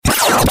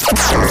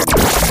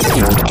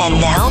And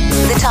now,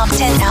 the top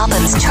 10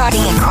 albums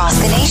charting across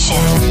the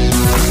nation.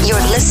 You're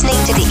listening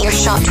to the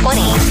Earshot 20.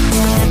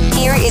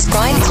 Here is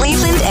Brian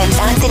Cleveland and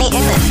Anthony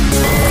Enman.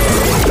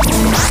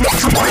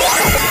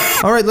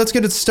 All right, let's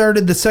get it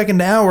started. The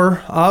second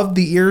hour of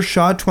the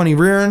Earshot 20.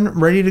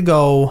 Ready to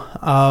go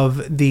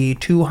of the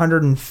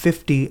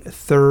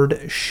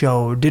 253rd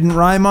show. Didn't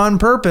rhyme on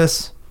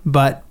purpose,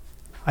 but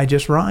I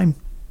just rhymed.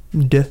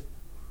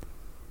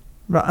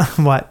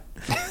 What?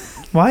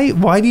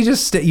 Why do you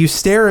just you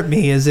stare at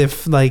me as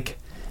if like...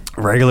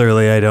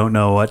 Regularly, I don't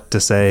know what to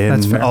say,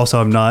 and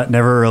also I'm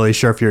never really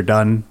sure if you're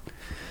done.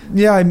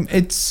 Yeah,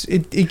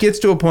 it gets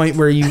to a point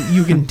where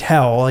you can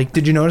tell. Like,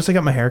 did you notice I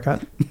got my hair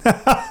cut?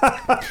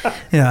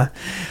 Yeah.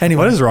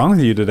 Anyway, what is wrong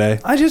with you today?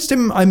 I just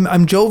am.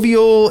 I'm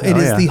jovial. It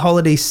is the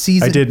holiday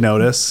season. I did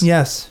notice.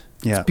 Yes.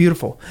 Yeah. It's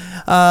beautiful.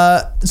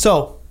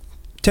 So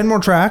 10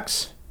 more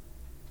tracks,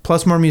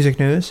 plus more music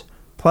news,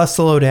 plus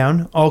the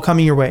lowdown, all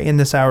coming your way in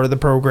this hour of the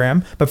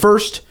program. But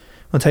first,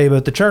 I'll tell you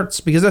about the charts,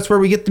 because that's where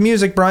we get the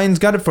music. Brian's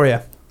got it for you.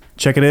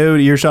 Check it out,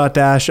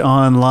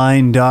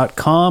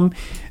 earshot-online.com,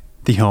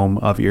 the home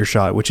of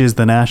Earshot, which is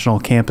the National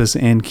Campus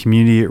and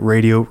Community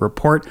Radio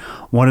Report,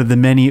 one of the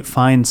many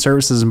fine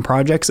services and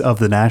projects of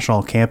the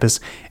National Campus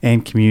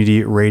and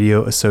Community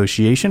Radio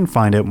Association.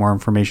 Find out more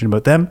information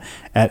about them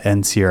at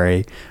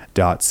ncra.ca.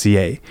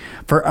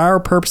 For our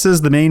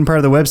purposes, the main part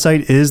of the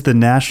website is the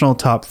National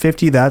Top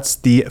 50. That's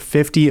the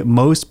 50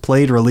 most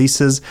played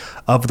releases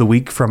of the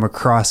week from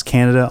across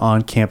Canada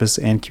on campus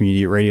and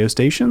community radio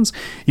stations.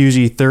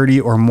 Usually 30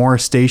 or more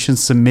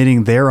stations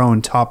submitting their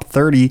own top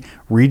 30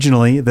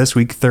 regionally. This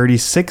week,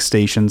 36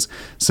 stations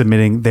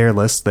submitting their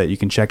lists that you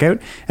can check out.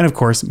 And of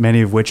course,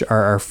 many of which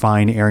are our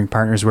fine airing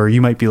partners where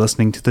you might be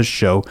listening to the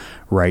show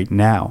right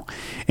now.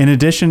 In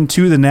addition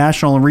to the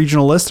national and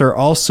regional lists, there are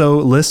also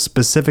lists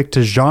specific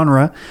to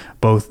genre,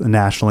 both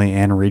nationally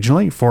and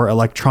regionally, for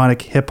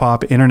electronic,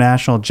 hip-hop,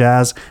 international,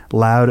 jazz,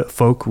 loud,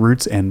 folk,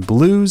 roots, and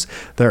blues.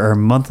 There are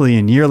monthly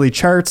and yearly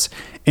charts,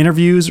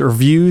 interviews,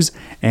 reviews,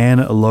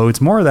 and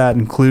loads more. That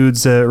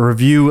includes a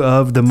review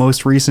of the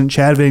most recent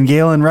Chad Van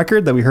Galen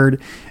record that we heard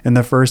in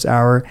the first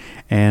hour,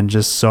 and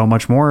just so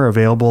much more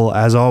available,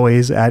 as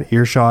always, at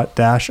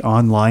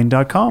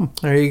earshot-online.com.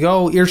 There you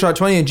go.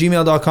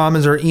 Earshot20@gmail.com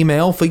is our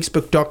email.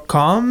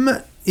 Facebook.com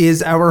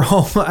is our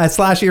home.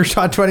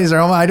 /earshot20 is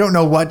our home. I don't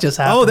know what just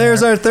happened. Oh,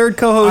 there's our third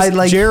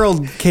co-host.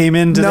 Gerald came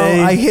in today.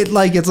 No, I hit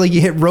it's like you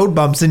hit road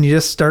bumps and you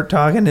just start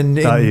talking and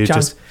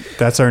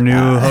that's our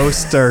new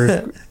host,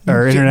 our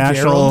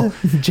international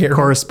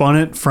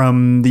correspondent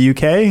from the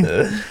UK.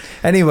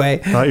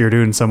 Anyway, thought you were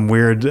doing some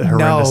weird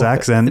horrendous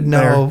accent.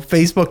 No,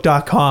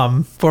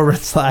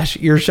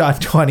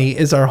 Facebook.com/earshot20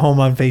 is our home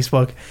on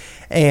Facebook.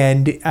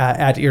 And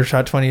at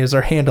Earshot20 is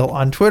our handle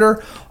on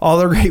Twitter. All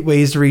are great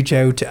ways to reach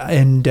out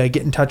and get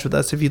in touch with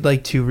us if you'd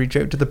like to reach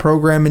out to the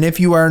program. And if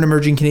you are an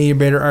emerging Canadian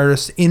band or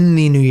artist in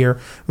the new year,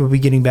 we'll be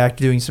getting back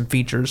to doing some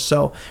features.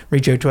 So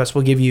reach out to us.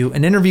 We'll give you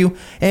an interview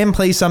and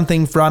play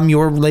something from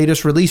your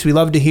latest release. We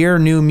love to hear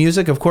new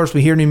music. Of course,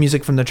 we hear new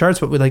music from the charts,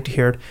 but we'd like to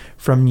hear it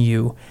from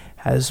you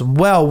as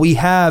well. We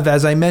have,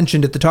 as I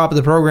mentioned at the top of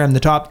the program, the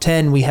top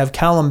 10. We have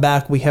Calum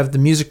back. We have the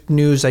music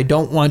news. I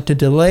don't want to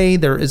delay.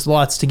 There is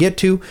lots to get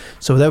to.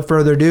 So without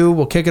further ado,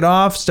 we'll kick it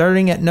off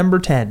starting at number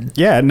 10.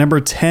 Yeah, at number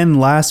 10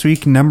 last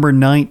week, number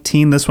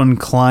 19. This one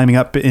climbing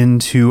up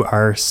into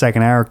our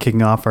second hour,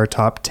 kicking off our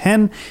top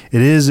 10.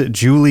 It is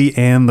Julie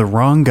and the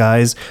Wrong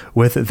Guys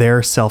with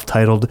their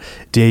self-titled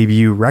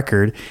debut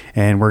record.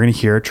 And we're going to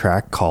hear a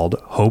track called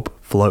Hope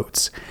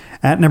Floats.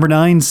 At number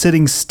 9,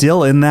 sitting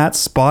still in that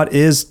spot,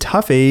 is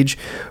Tough Age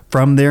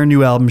from their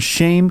new album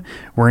Shame.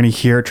 We're going to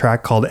hear a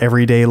track called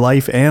Everyday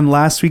Life. And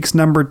last week's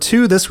number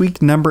 2, this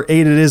week number 8,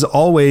 it is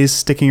always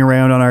sticking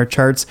around on our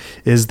charts,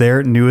 is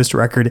their newest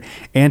record,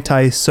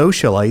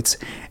 Anti-Socialites.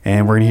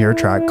 And we're going to hear a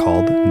track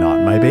called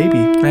Not My Baby.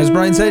 As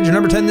Brian said, your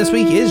number 10 this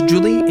week is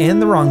Julie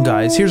and the Wrong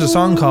Guys. Here's a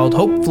song called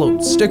Hope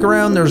Floats. Stick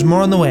around, there's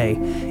more on the way.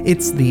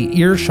 It's the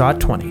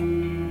Earshot 20.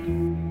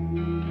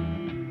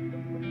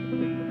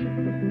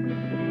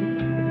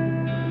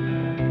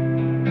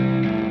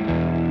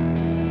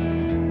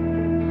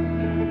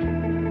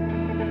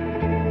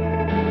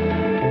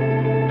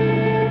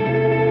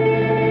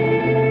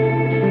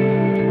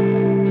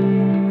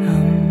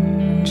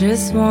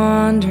 Just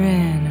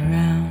wandering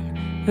around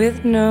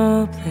with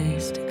no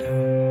place to go.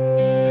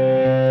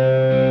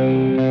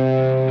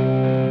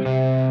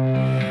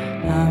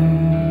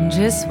 I'm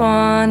just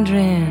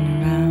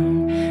wandering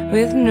around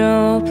with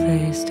no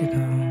place to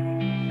go.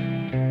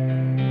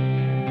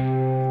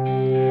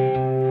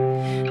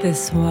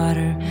 This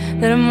water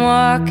that I'm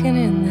walking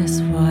in,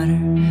 this water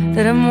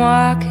that I'm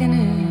walking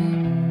in.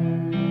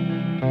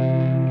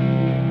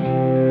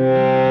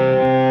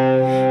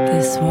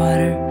 This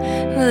water,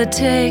 will it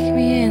take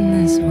me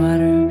in? This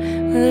water,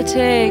 will it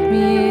take me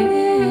in?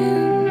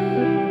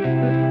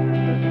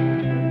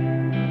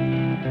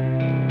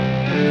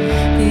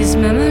 These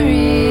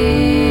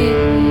memories,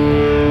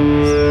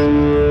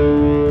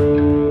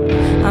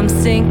 I'm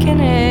sinking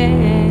in.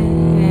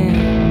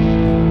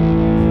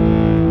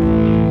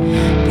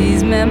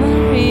 These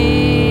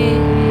memories,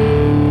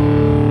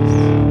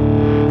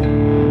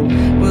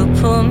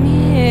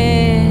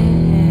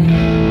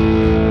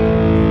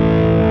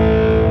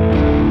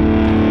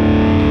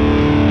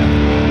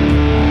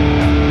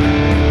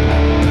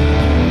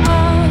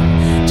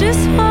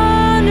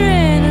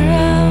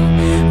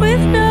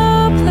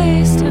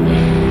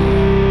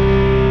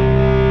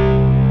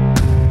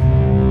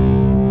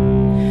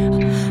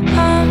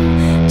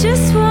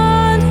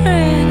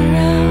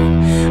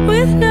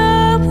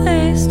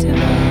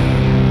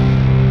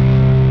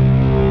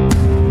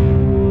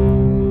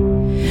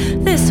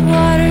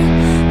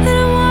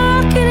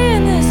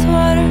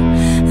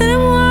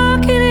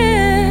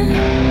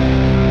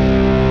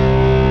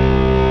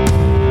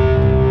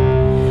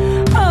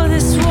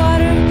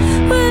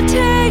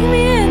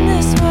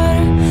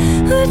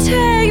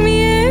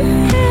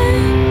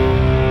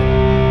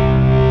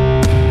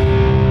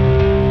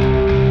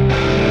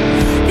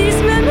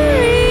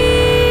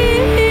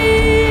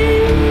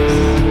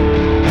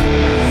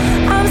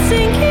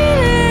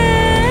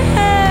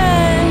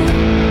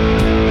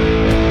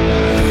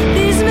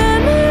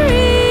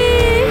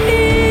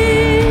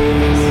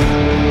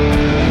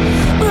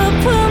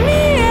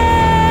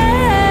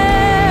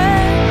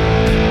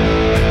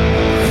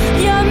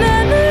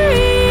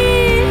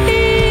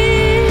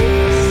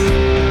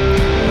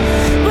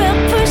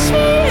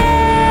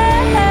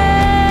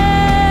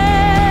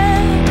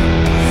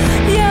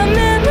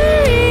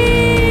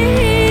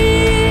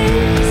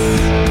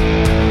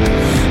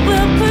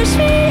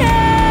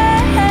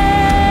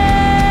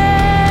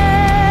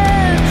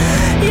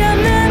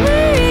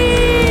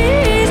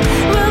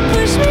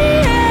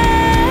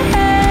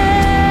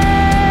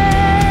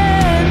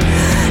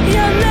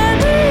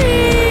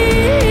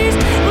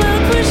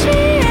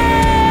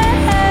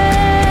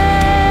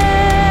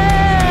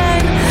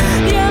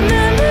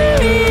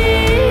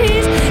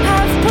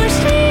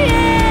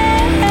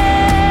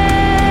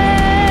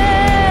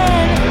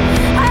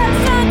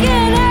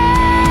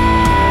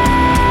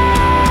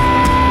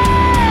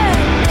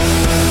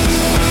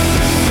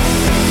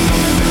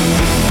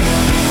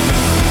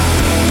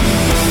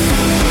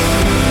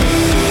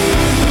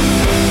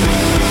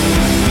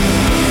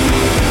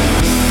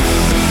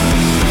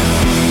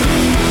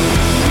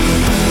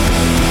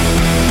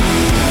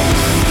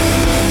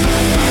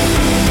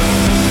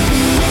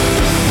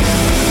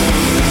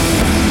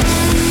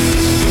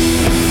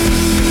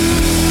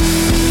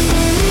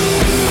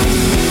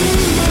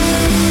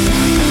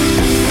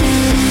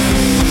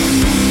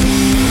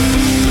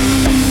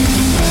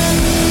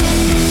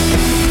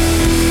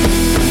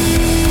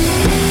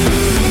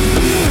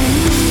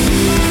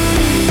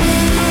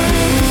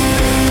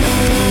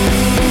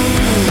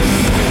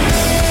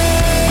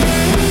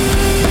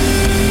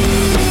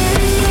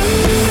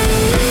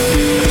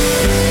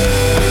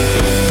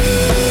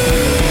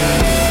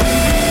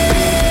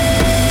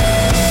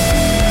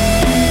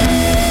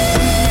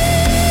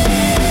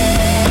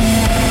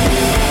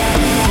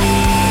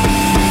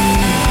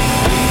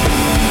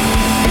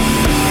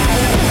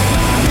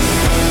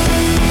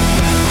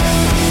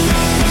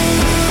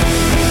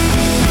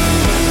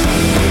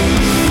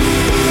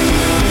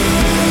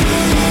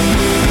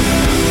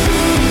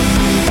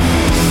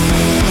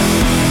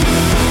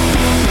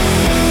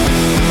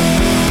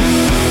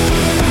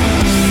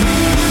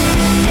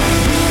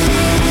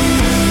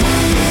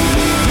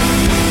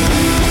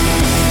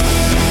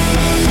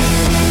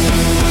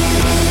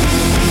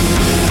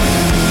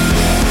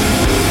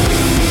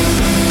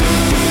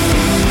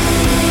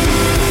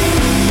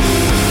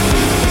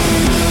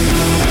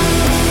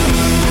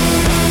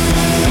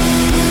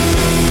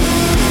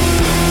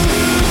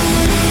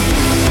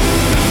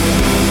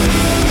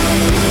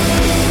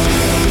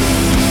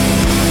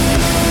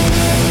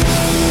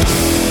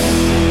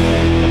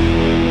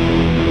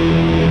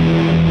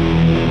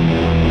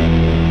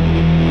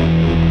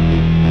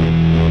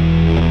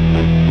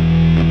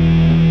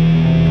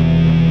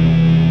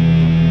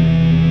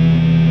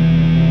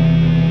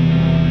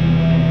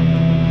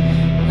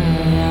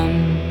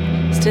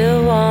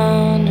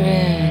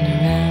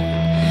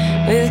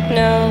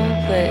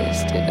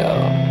 place to go.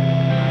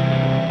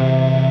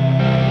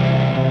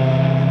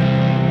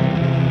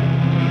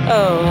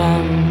 Oh,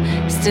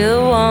 I'm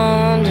still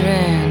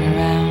wandering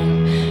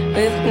around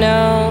with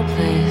no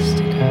place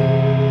to go.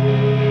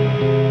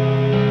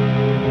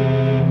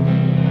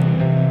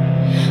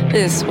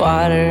 This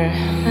water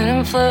that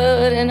I'm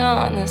floating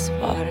on, this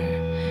water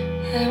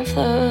that I'm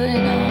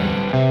floating on.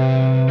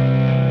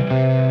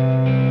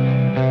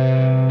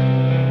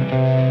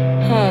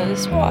 Oh,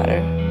 this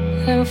water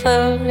that I'm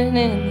floating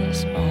in,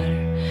 this water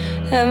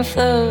that I'm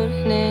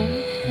floating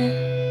in.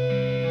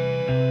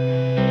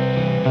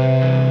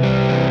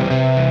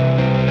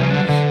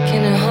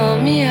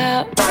 Me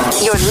out.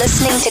 You're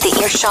listening to the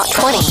Earshot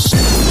 20.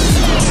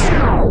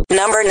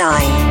 Number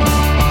 9.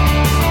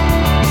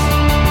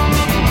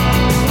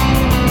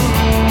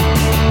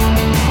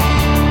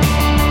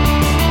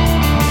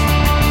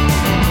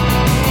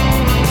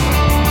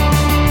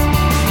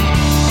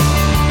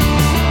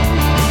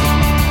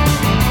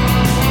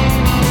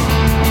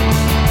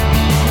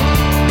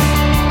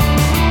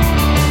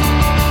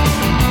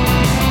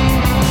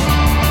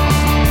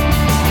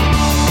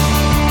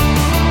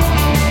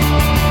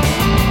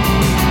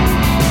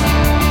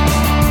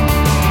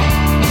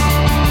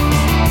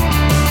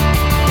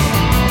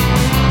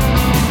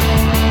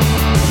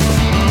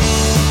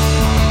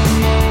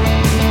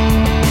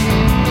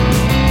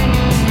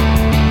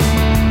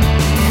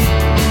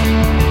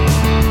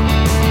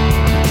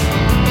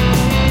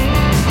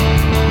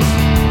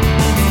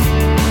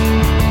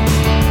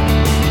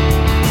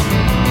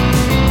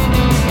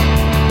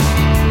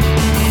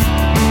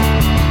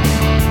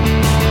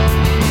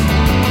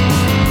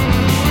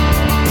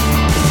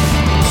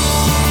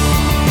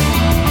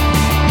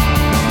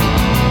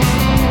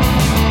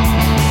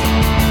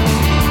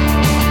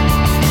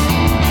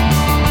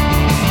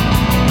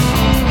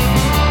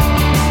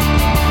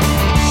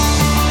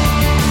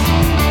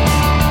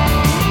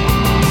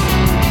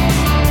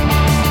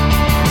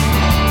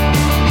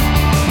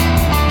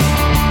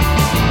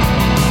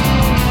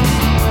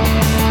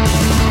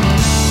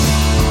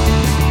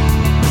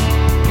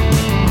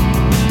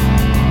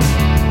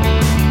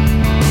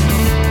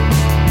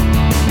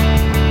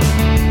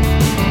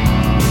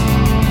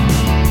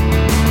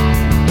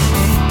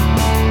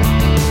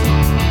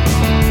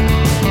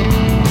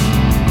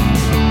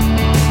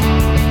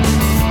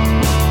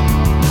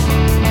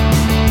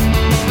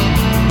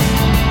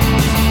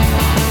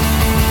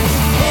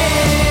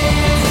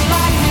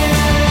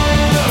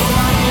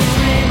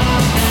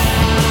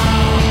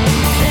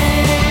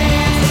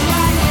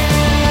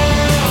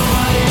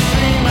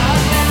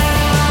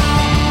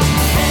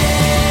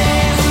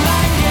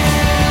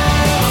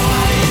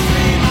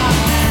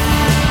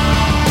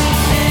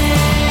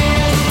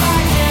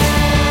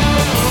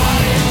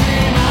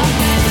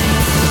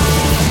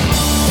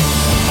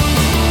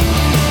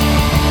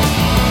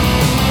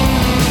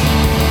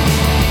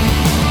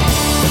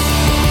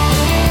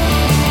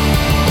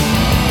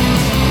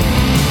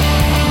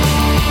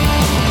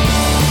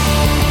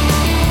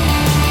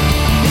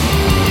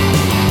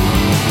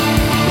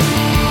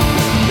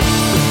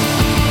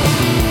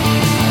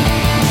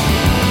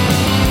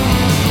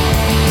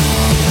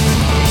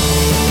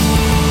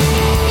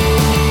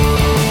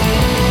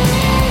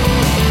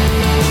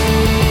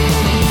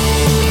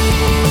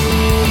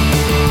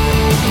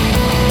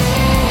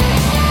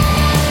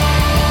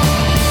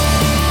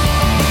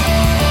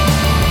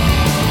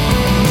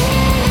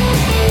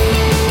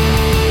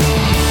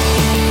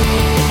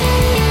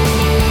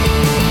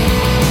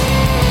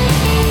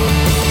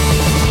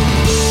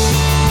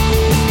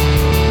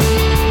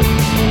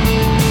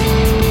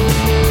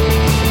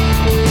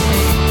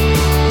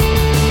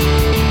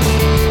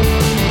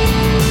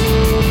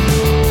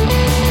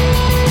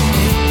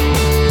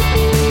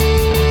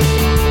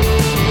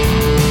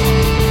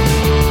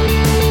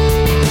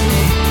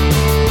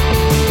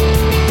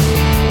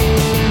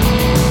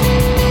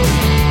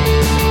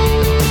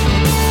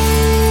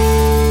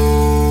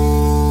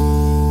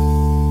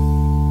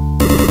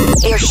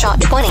 Earshot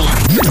 20.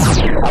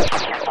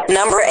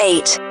 Number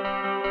 8.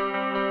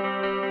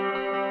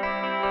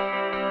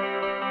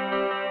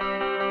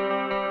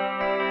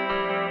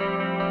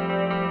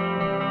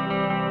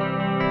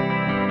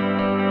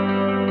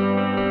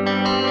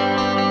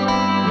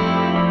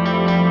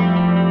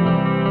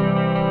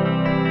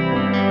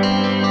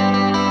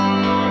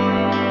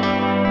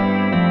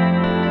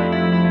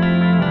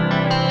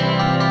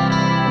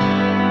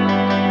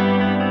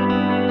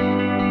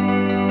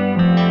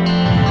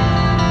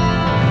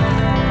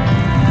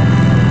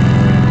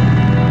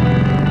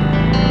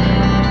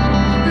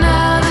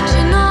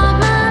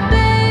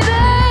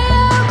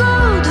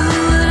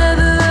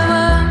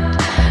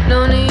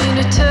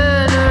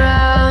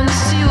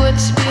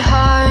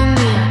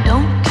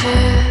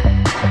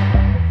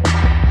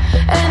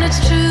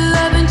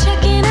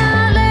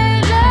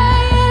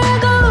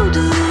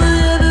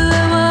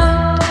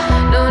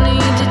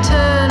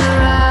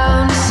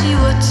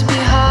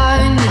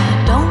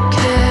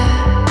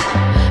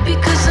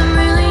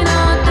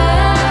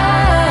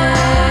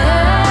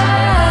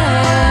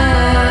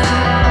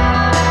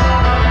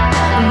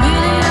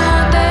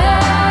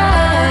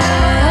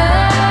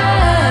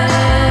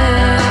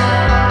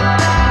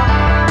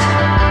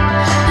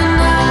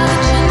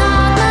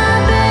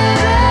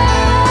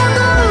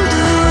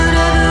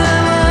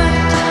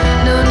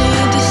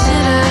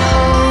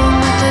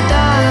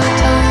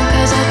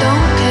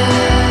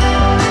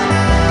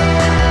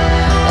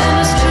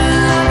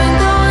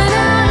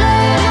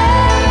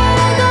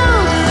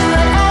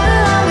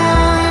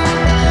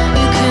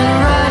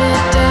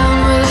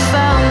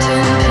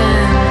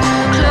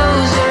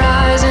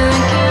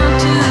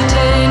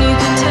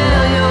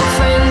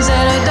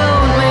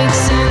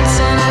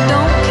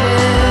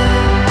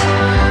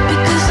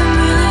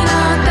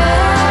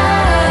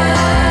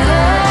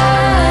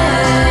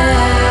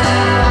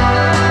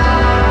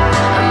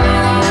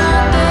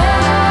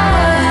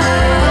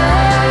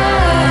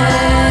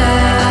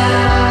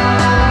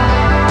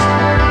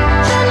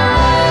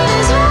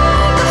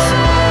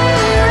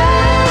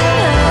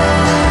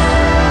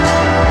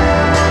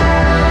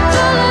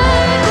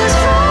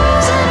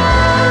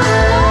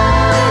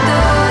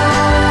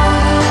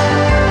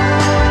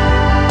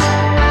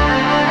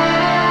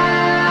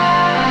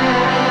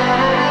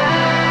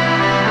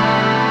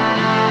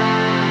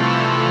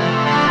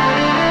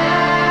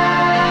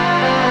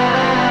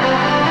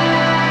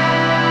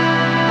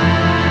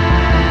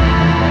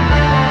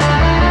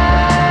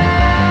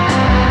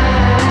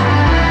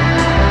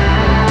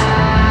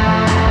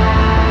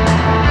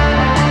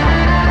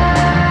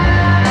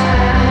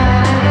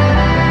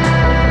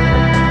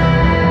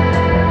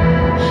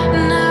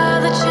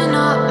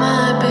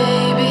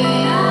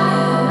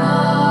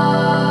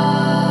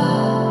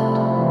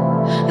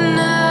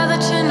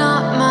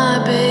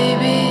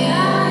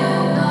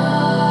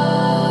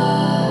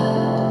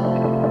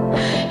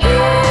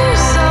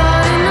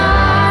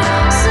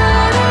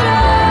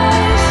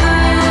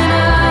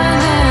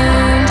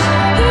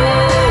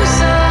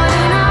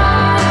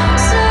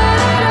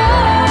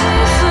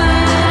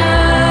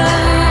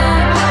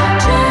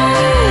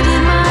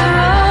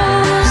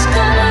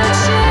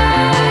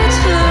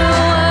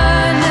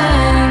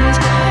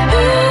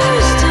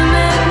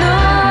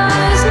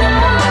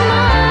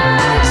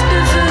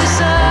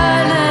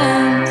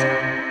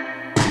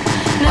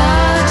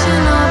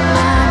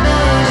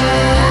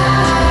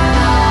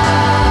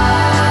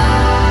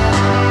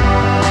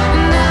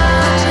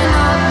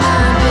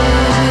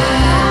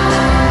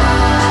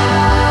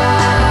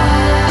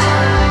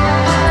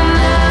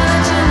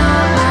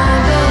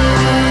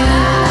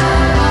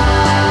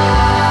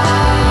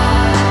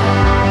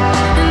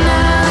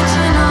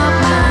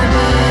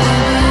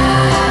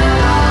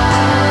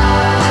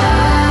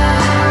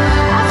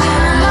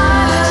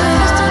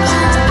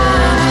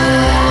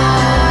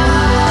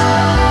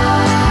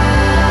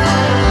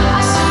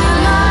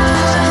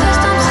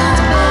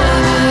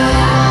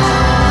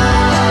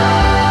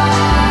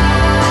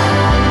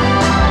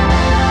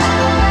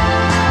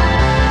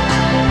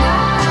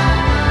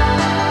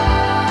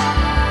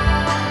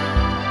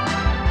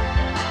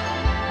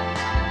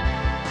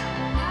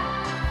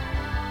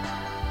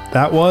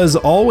 That was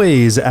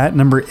Always at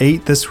number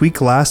 8 this week.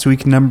 Last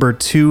week, number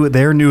 2.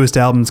 Their newest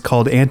album's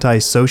called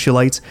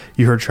Anti-Socialites.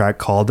 You heard a track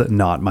called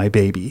Not My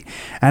Baby.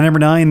 At number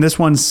 9, this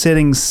one's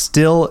Sitting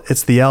Still.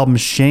 It's the album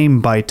Shame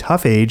by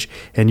Tough Age,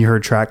 and you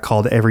heard a track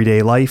called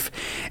Everyday Life.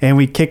 And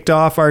we kicked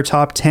off our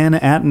top 10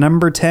 at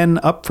number 10,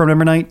 up from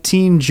number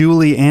 19,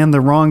 Julie and the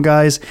Wrong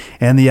Guys,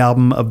 and the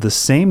album of the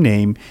same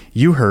name.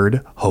 You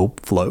heard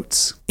Hope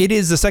Floats. It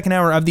is the second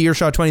hour of the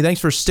Earshot 20. Thanks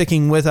for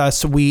sticking with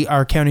us. We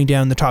are counting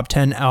down the top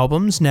 10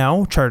 albums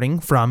now, charting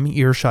from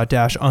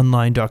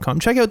earshot-online.com.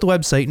 Check out the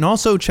website and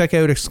also check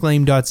out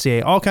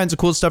exclaim.ca. All kinds of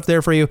cool stuff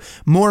there for you.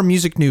 More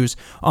music news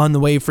on the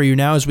way for you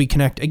now as we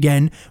connect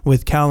again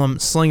with Calum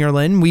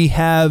Slingerland. We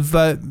have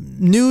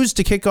news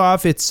to kick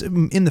off. It's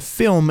in the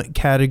film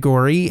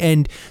category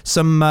and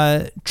some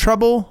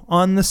trouble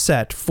on the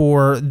set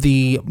for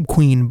the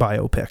Queen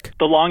biopic.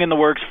 The long in the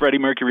works Freddie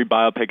Mercury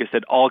biopic has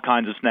had all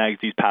kinds of snags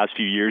these past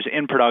few years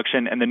in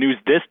production, and the news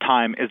this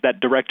time is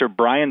that director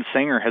Brian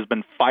Singer has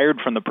been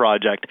fired from the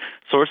project.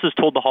 Sources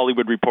told The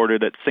Hollywood Reporter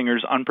that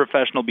Singer's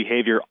unprofessional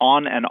behavior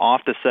on and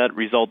off the set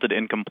resulted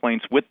in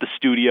complaints with the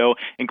studio,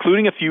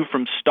 including a few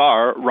from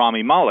star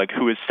Rami Malek,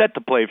 who is set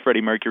to play Freddie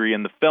Mercury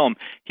in the film.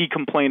 He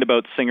complained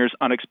about Singer's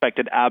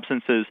unexpected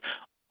absences,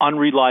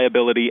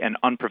 unreliability, and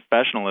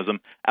unprofessionalism.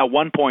 At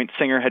one point,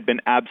 Singer had been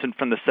absent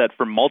from the set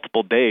for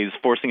multiple days,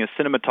 forcing a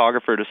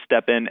cinematographer to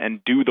step in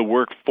and do the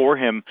work for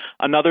him.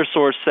 Another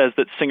source says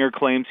that Singer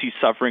claims he's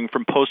suffering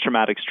from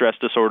post-traumatic stress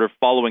disorder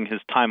following his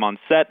time on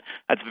set.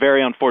 That's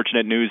very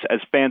unfortunate news, as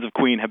fans of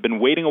Queen have been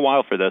waiting a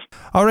while for this.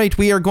 All right,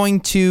 we are going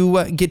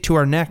to get to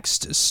our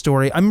next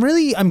story.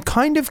 I'm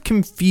kind of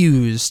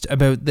confused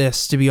about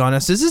this, to be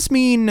honest. Does this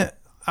mean...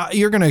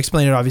 you're going to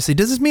explain it, obviously.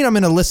 Does this mean I'm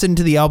going to listen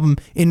to the album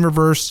in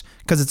reverse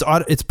because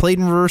it's played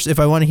in reverse if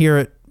I want to hear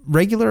it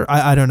regular?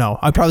 I don't know.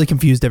 I probably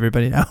confused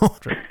everybody now.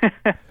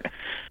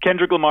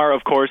 Kendrick Lamar,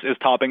 of course, is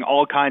topping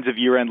all kinds of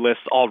year-end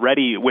lists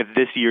already with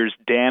this year's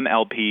Damn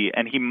LP,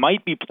 and he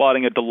might be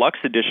plotting a deluxe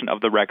edition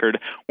of the record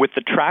with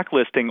the track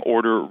listing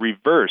order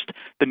reversed.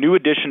 The new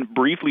edition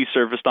briefly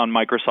surfaced on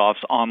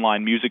Microsoft's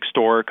online music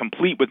store,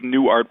 complete with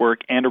new artwork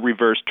and a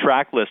reversed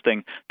track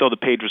listing, though the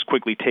page was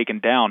quickly taken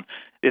down.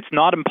 It's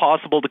not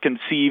impossible to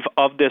conceive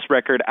of this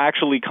record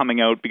actually coming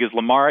out because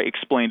Lamar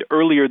explained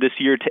earlier this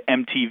year to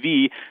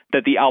MTV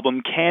that the album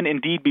can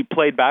indeed be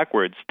played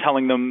backwards,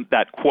 telling them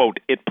that,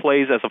 quote, it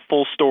plays as a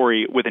full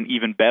story with an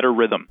even better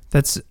rhythm.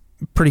 That's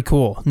pretty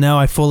cool. Now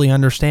I fully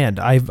understand.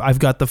 I've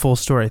got the full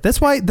story.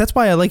 That's why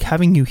I like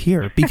having you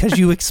here, because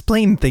you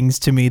explain things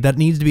to me that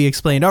needs to be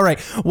explained. All right,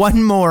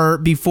 one more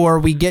before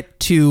we get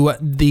to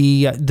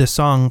the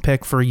song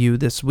pick for you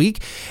this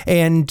week,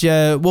 and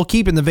we'll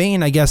keep in the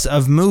vein, I guess,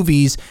 of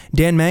movies.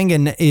 Dan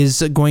Mangan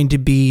is going to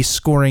be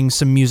scoring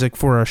some music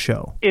for our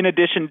show. In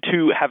addition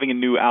to having a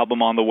new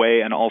album on the way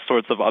and all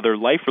sorts of other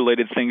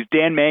life-related things,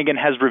 Dan Mangan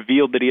has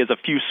revealed that he has a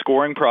few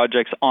scoring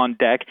projects on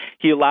deck.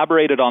 He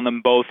elaborated on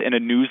them both in a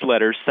newsletter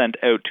sent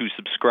out to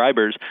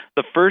subscribers.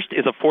 The first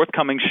is a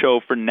forthcoming show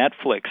for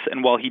Netflix,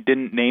 and while he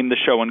didn't name the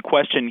show in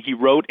question, he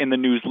wrote in the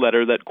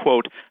newsletter that,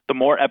 quote, the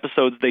more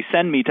episodes they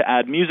send me to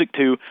add music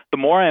to, the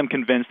more I am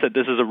convinced that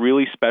this is a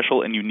really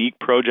special and unique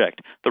project.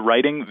 The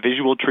writing,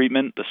 visual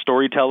treatment, the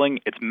storytelling,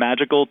 it's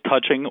magical,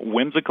 touching,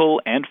 whimsical,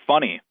 and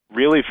funny.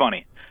 Really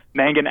funny.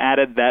 Mangan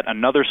added that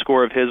another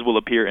score of his will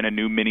appear in a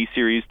new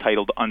miniseries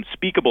titled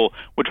Unspeakable,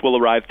 which will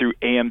arrive through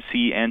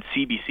AMC and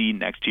CBC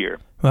next year.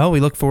 Well, we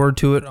look forward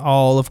to it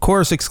all. Of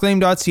course,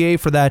 exclaim.ca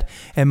for that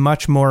and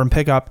much more, and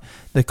pick up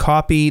the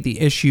copy, the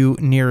issue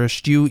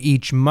nearest you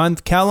each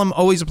month. Calum,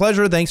 always a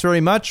pleasure. Thanks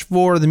very much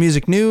for the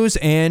music news.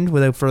 And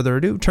without further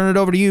ado, turn it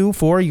over to you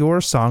for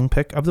your song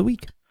pick of the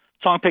week.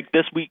 Song pick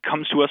this week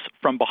comes to us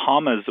from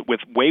Bahamas with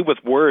Way With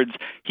Words.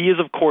 He is,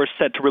 of course,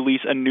 set to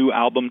release a new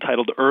album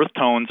titled Earth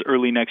Tones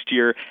early next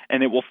year,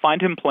 and it will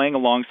find him playing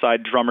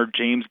alongside drummer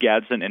James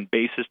Gadsden and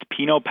bassist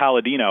Pino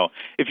Palladino.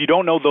 If you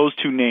don't know those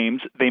two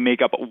names, they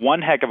make up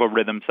one heck of a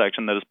rhythm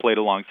section that is played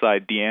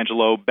alongside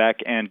D'Angelo, Beck,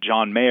 and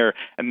John Mayer,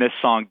 and this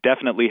song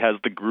definitely has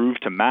the groove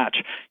to match.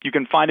 You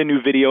can find a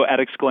new video at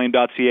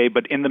exclaim.ca,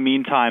 but in the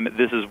meantime,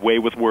 this is Way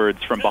With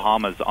Words from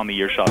Bahamas on the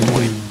Earshot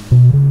 20.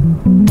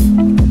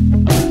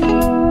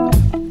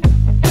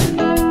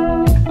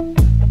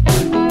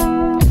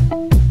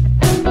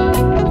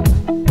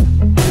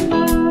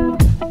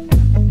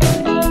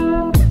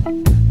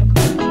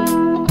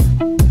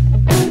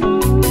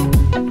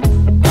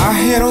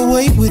 Had a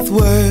way with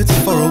words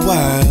for a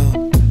while.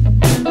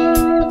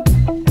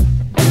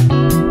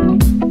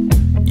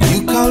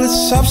 You call it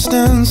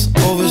substance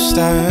over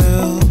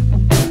style.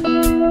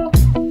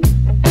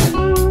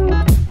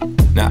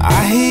 Now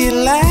I hear you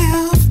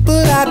laugh,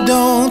 but I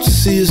don't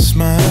see a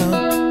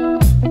smile.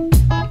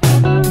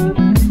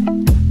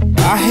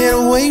 I had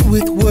a way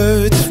with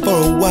words for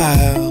a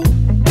while.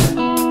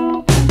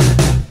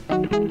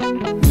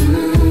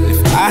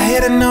 If I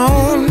had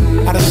known,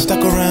 I'd have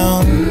stuck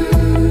around.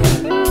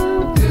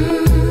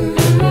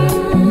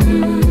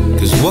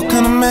 What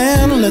kind of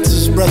man lets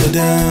his brother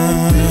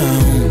down?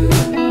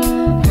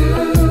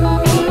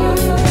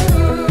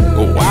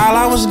 While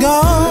I was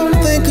gone,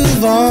 they could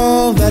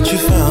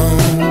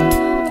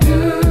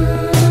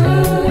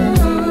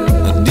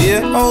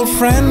old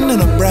friend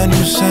and a brand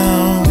new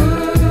sound.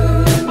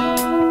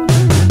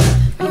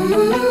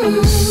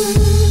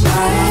 I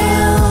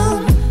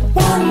am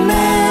one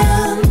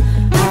man.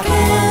 I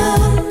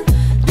can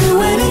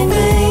do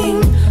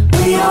anything.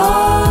 We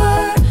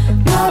are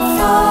not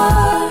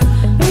far.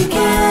 We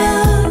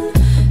can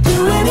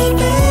do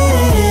anything.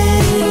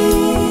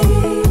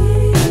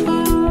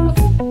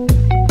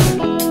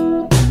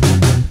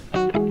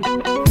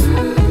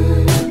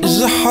 Is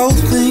the whole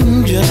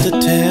thing just a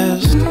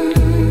test?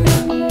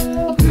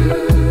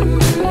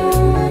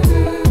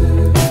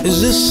 Is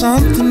this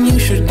something you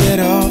should get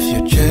off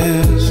your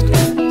chest?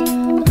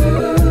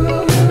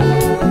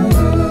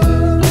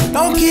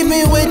 Don't keep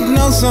me waiting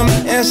on some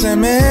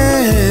SMS.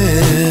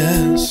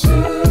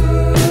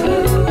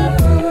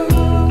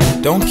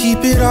 Don't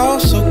keep it all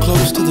so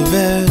close to the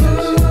vest.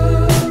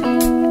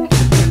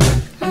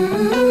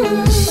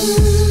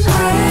 I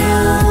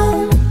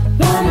am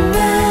one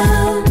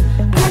man.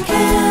 I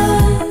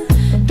can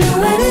do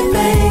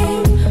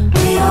anything.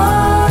 We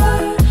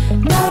are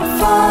not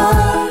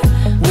far.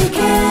 We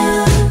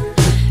can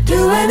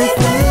do anything.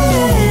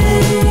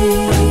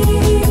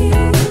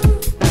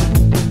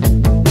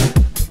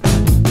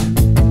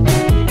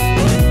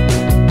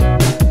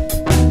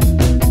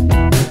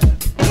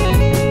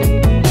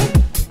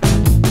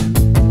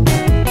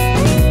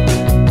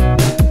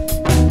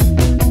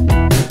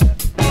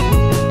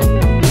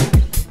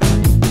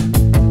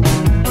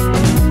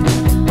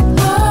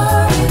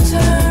 Our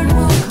return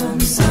will come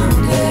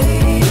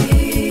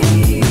someday.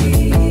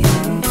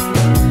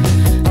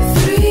 The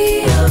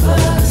three of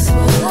us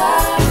will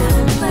laugh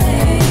and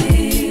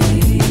play.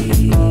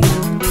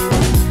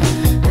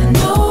 I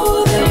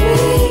know that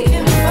we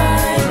can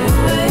find a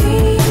way.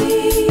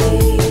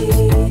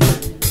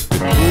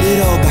 Put it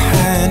all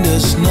behind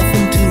us,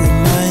 nothing to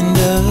remind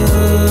us.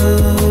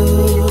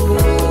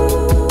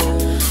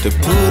 To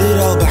put it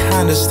all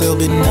behind us, there'll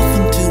be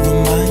nothing to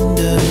remind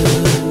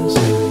us.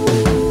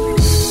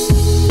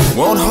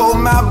 Won't hold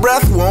my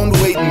breath, won't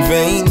wait in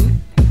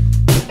vain.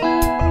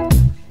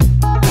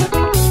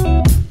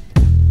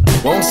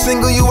 Won't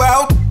single you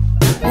out,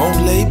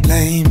 won't lay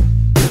blame.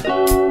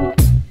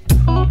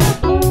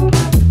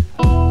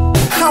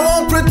 I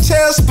won't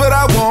protest, but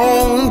I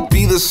won't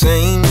be the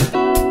same.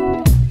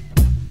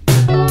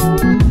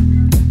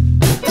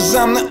 'Cause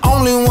I'm the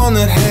only one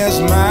that has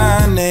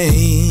my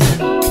name.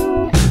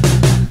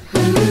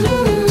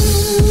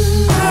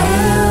 I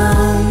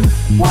am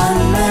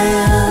one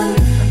man.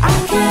 I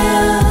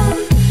can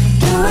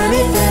do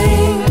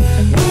anything.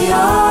 We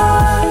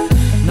are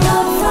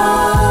not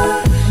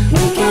far.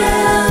 We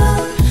can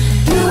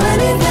do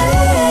anything.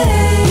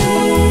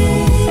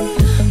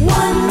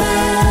 One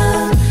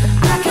man.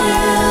 I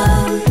can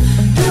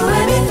do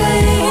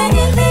anything.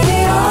 We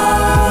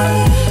are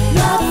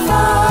not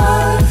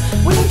far.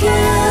 We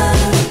can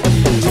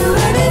do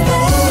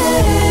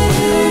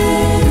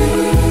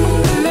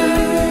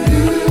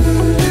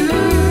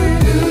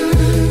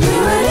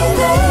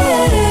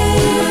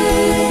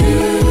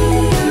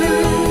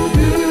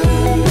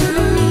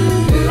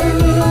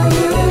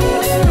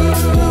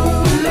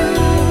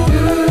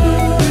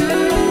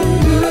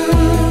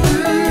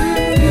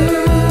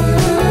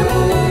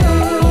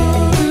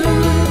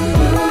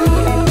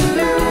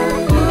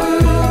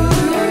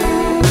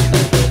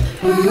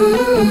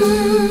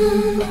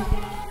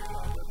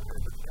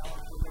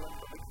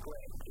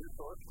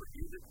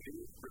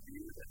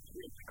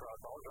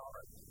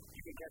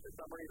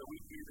summary of the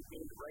week's music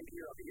news right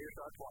here on the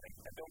Earshot 20.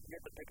 And don't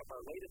forget to pick up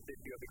our latest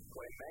issue of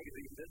Exclaim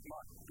magazine this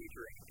month,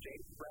 featuring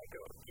James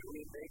Franco,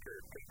 Julian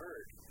Baker,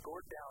 Converge,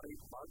 Gord Downey,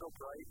 Margot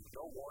Price,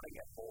 No Warning,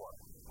 and more.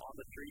 On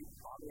the streets,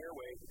 on the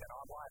airwaves, and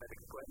online at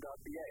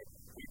exclaim.ca.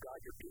 We've got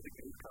your music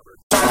news covered.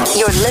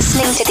 You're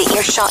listening to the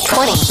Earshot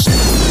 20.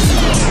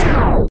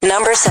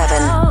 Number 7.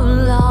 How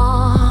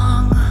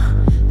long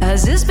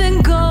has this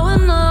been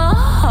going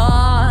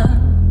on?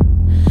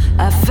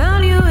 I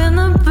found you in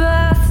the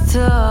bathtub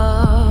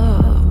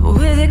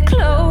with your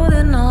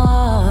clothing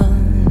on.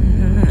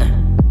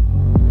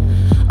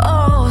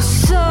 Oh,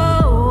 so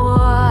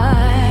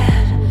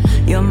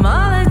what? Your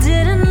mother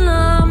didn't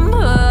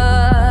number,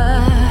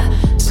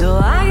 so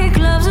I get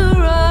gloves of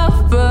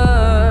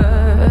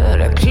rubber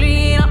to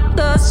clean up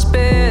the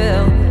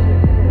spill.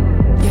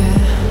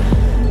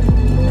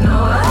 Yeah. No,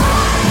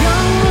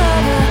 young love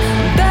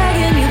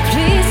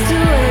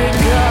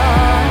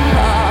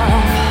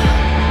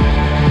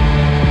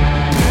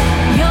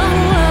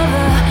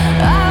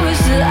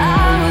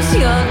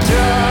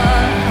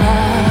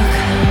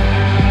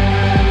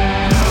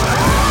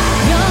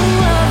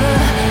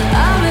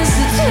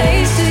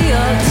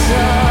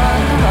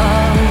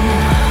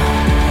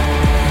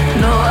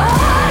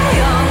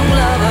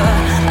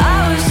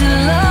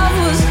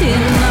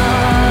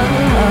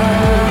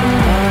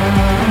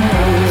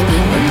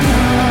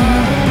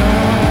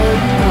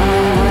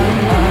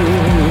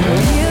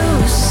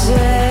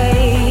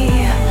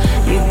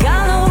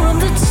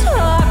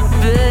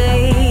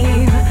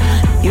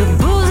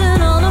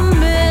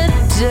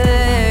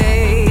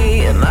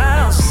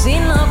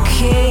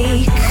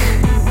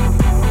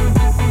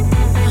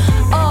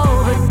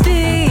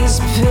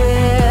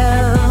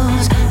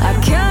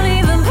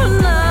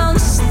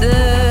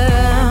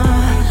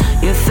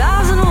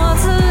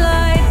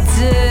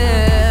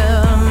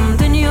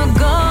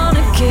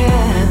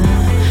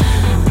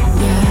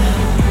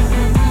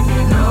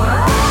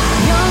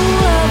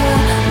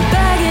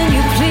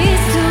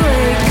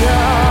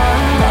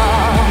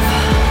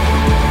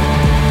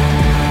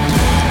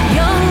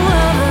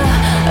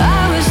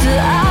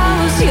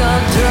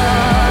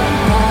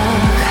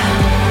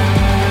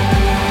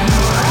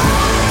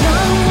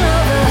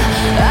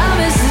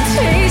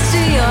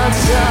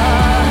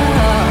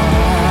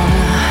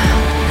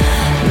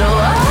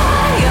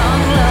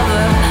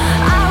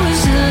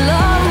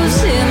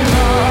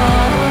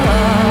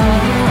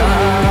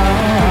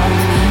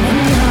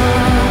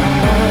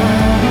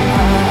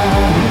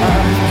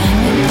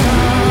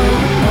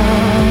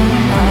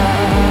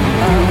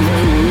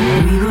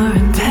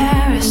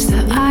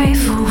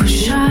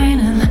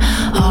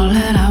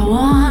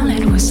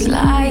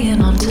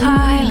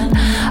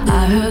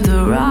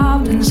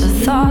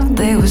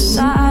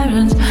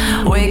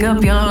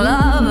up your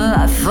lover.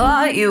 I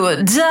thought you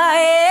were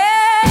dying.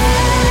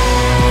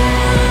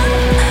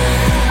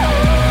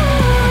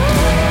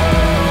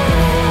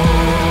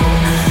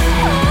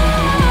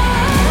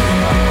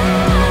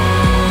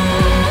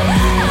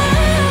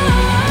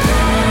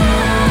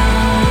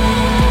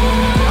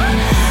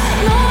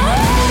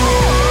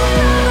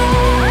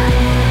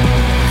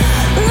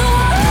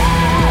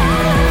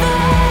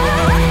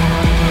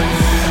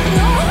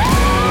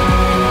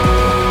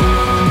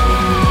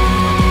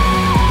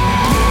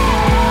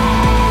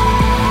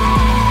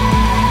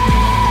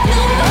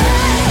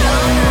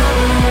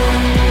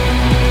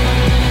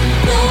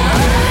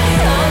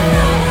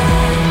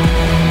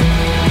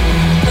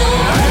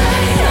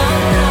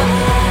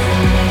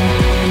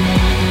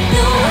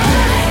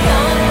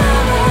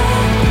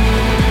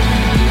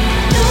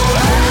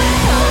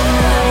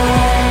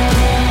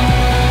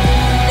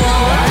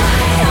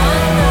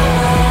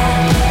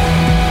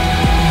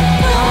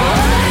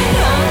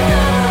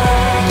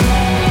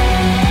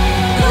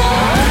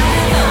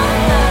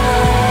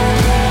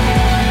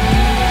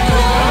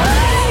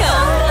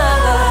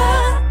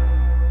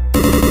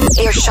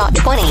 Earshot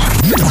 20.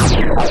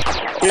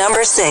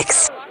 Number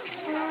 6.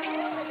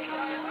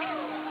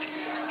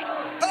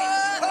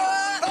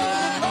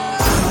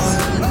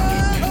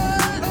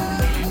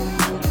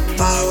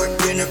 Power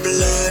in the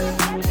blood.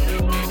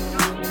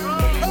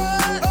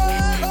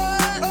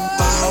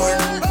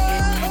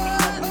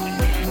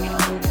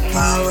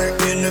 Power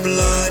in the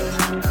blood.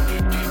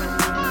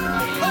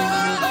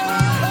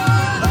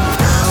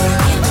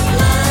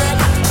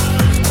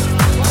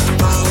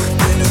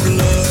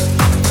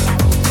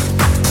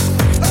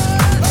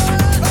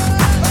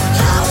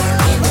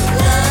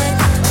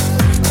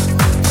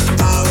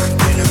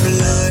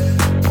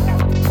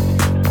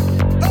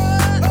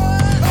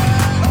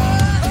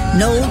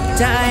 No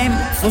time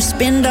for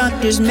spin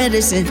doctors'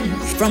 medicine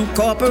from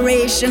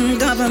corporation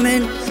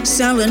government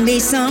selling me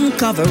some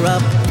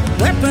cover-up.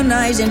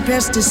 Weaponizing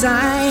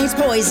pesticides,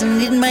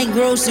 poison in my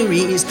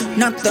groceries.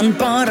 Nothing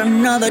but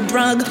another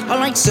drug, a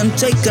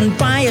license taken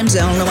by and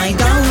sell. No, I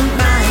don't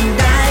mind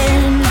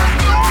dying.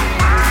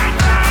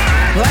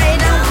 I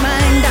don't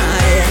mind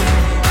dying.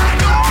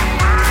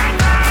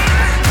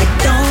 I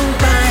don't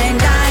mind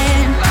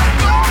dying.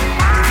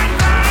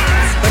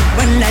 But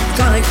when that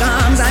color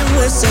comes, I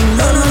will say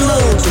no, no, no,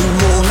 to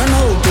more, no,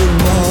 no, to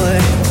more.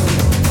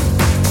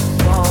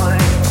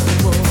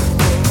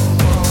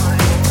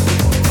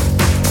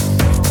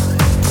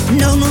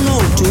 No, no, no,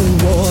 to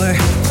war.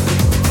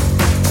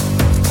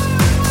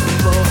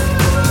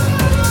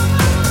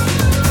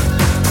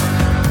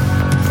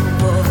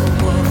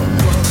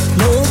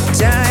 No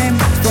time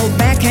for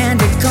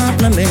backhanded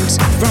compliments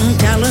from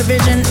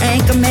television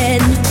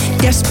anchormen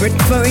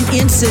desperate for an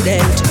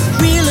incident.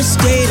 Real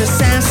estate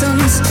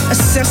assassins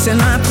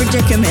assessing our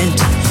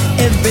predicament.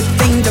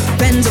 Everything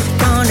depends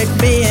upon it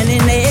being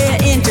in their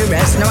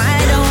interest. No, I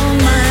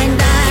don't mind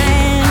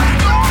dying.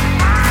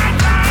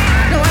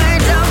 No, I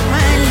don't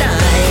mind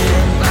dying.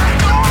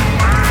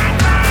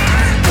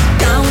 I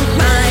don't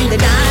mind the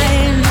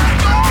dying.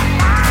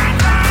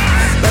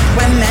 But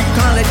when that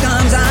call it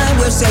comes, I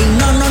will say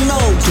no, no, no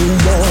to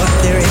war.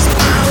 There is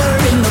power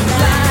in the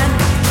blood,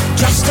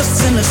 justice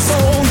in the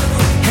soul.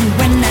 And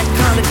when that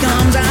call it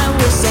comes, I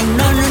will say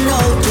no, no, no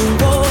to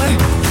war.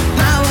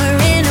 Power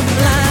in the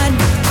blood,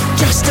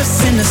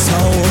 justice in the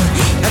soul.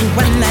 And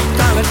when that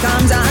call it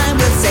comes, I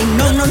will say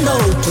no, no, no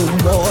to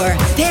war.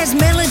 There's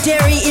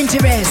military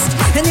interest,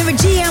 and there are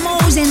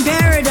GMOs in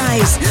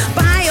paradise.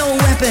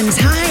 Bioweapons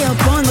high up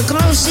on the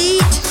call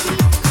sheet.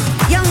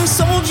 Young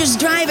soldiers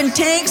driving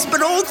tanks,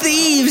 but old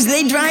thieves,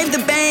 they drive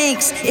the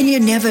banks. And you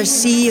never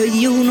see a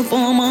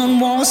uniform on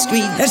Wall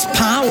Street. There's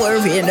power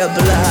in the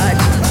blood.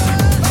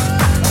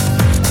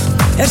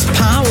 There's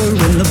power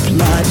in the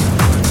blood.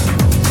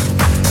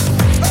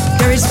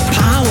 There is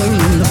power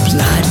in the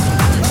blood.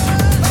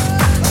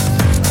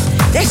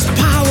 There's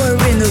power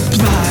in the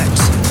blood.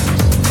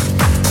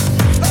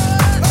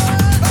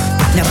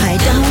 Now I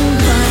don't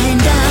mind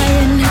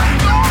dying.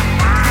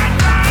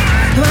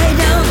 I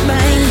don't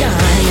mind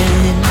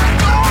dying.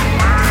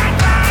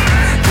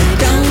 I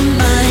don't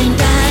mind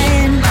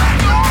dying.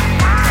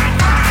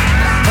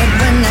 But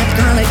when that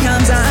call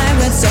comes, I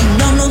will say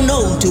no, no, no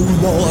to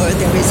war.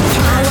 There is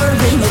power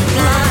in the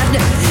blood,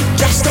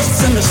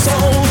 justice in the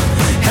soul.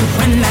 And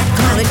when that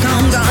call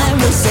comes, I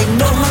will say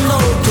no, no, no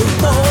to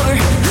war.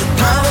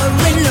 Power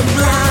in the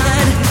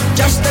blood,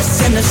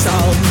 justice in the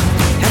soul.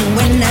 And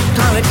when that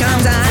call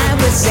comes, I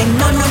will say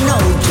no, no, no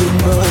to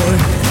war.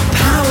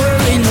 Power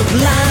in the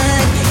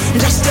blood,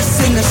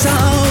 justice in the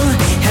soul.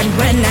 And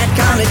when that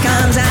call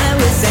comes, I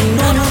will say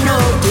no, no, no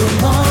to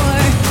war.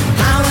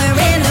 Power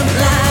in the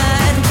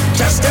blood,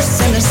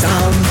 justice in the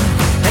soul.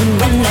 And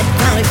when that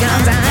call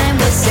comes, I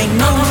will say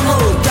no, no,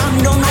 no,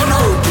 no, no, no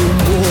to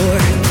war.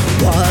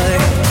 War,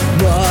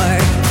 war,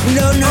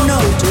 no, no, no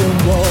to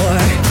war.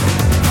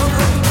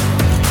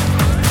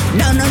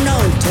 No, no, no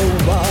to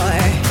war.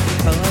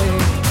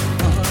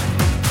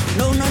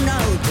 No, no, no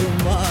to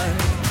war.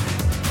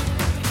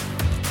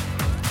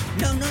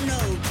 No, no, no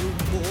to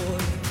war.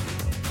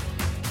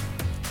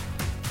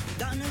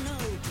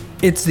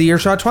 It's the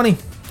Earshot 20.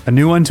 A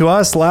new one to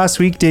us. Last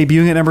week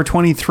debuting at number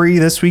 23.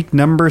 This week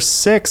number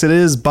 6. It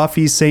is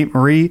Buffy St.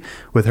 Marie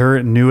with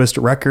her newest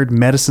record,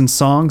 Medicine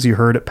Songs. You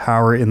heard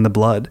Power in the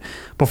Blood.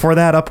 Before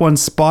that, up one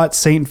spot,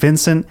 St.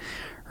 Vincent.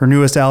 Her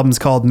newest album is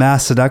called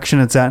Mass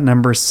Seduction. It's at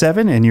number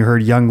 7, and you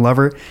heard Young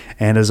Lover.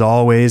 And as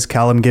always,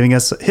 Calum giving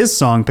us his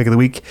song pick of the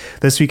week.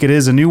 This week it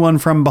is a new one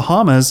from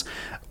Bahamas,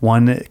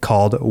 one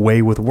called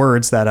Way with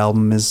Words. That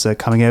album is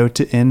coming out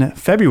in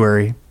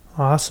February.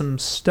 Awesome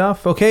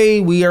stuff. Okay,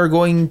 we are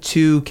going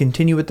to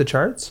continue with the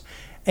charts.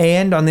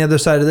 And on the other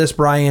side of this,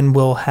 Brian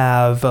will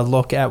have a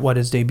look at what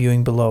is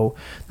debuting below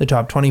the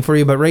top 20 for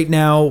you. But right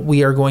now,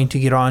 we are going to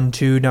get on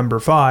to number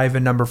 5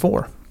 and number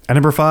 4. At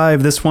number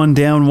 5, this one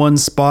down one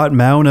spot.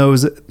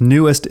 Mauno's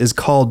newest is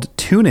called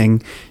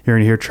Tuning. You're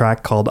going to hear a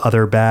track called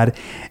Other Bad.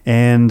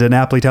 And an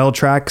aptly titled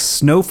track,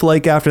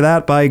 Snowflake, after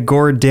that by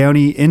Gord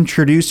Downey.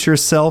 Introduce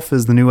Yourself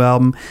is the new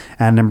album.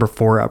 And number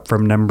 4 up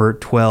from number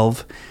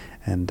 12.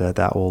 And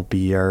that will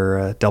be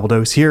our double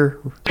dose here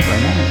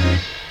right now.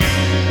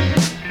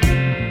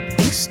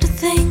 Used to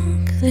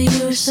think that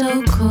you were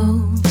so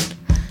cold,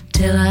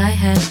 till I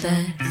had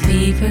that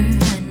fever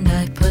and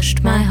I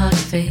pushed my hot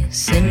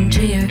face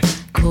into your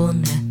cool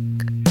neck.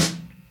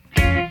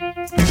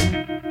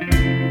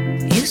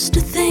 Used to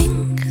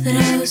think that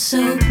I was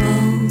so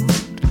bold,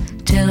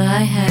 till I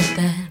had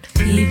that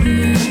fever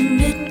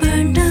and it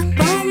burned up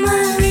all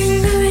my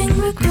lingering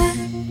regret.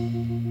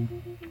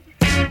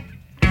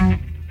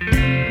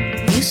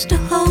 Used to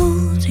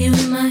hold you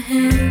in my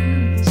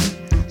hands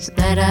so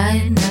that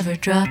I'd never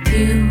drop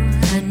you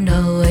and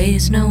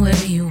always know where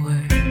you were.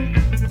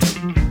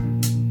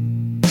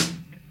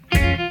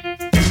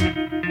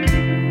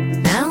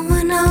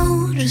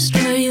 Just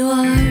where you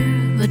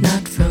are, but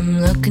not from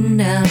looking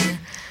down at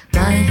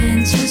my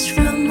hands, just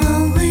from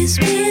always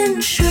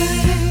being sure.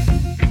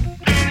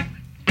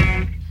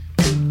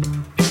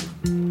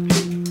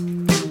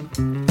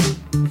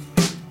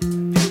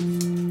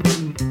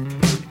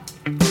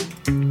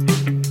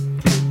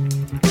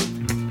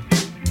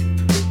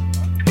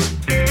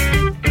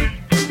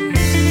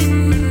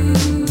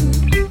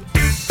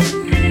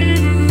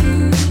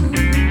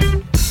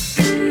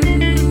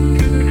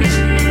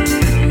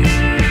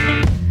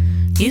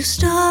 Used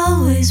to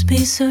always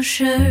be so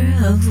sure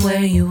of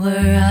where you were.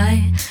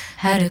 I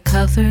had a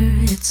cover,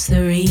 it's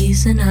the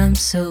reason I'm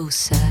so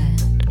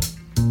sad.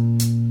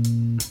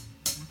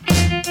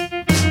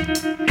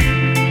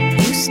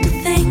 Used to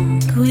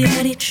think we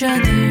had each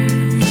other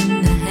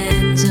in the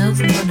hands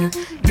of one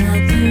another.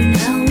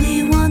 Now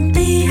we want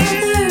the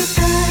other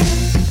back.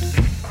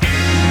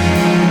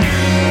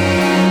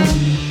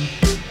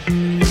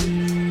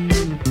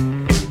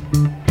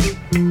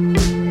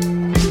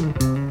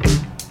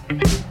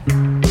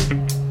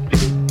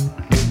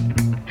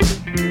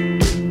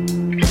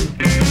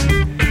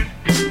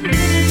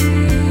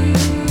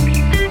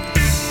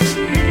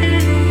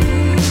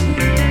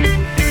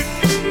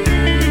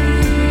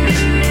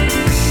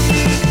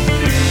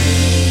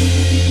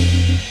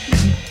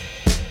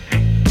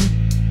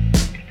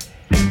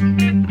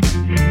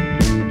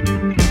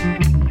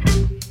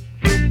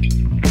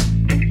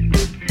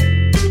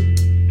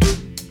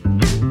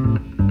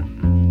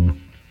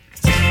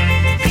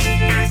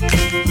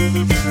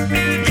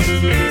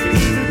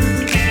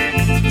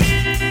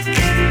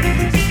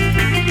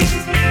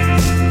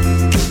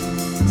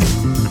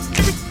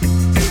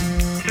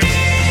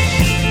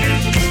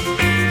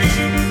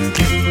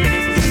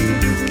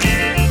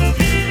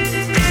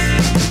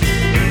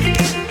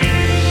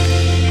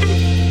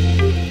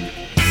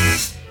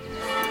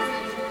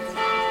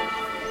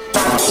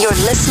 You're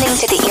listening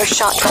to the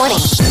Earshot 20.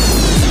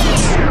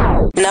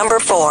 Number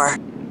 4.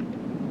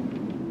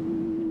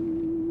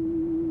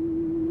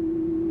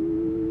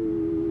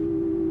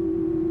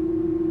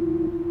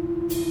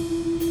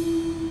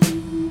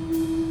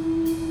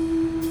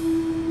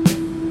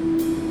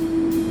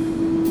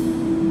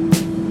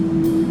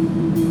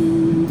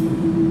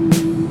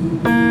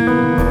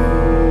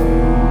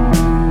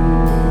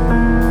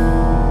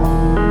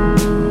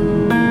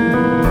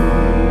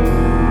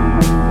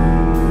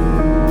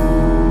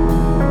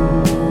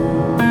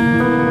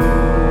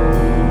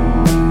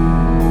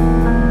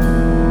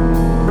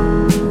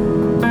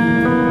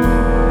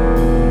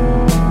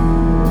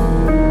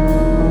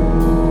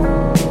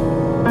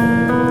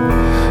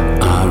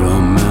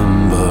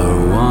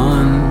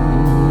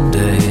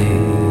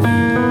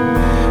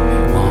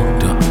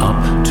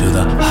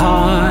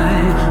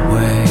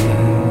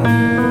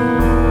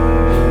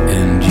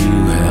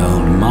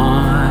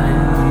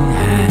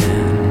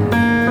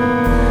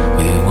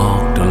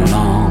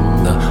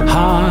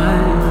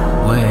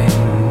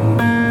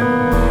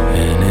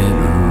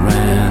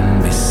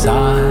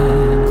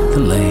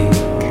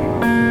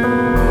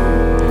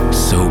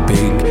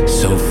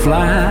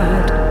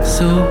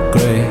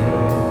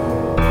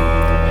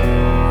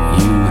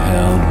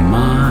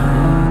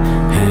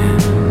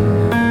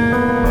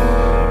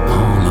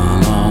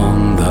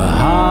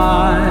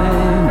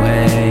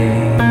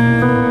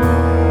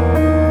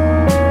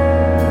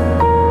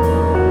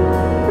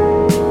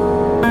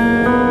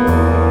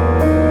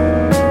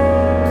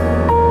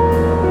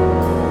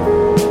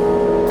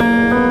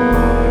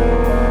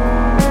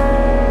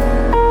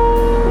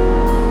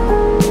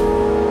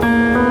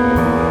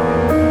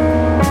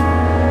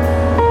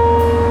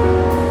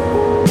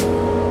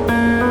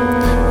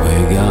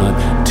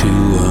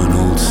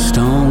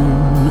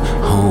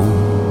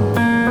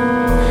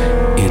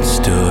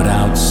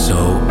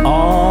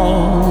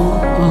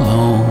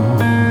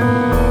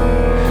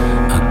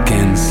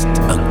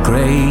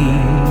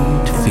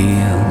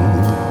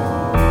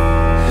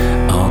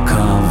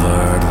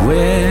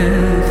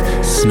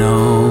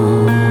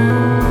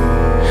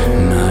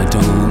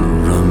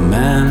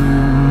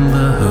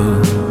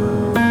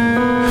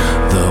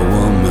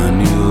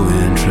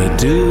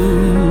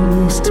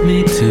 introduced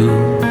me to.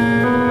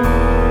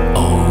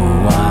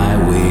 Oh, why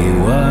we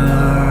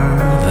were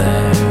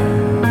there,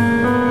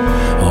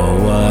 or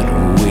what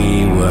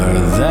we were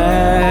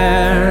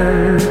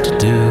there to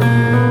do.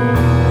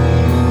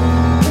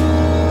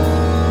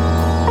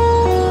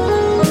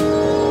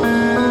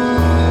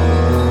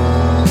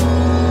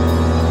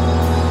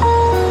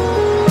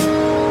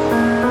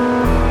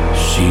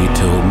 She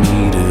told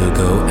me to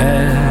go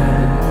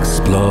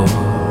explore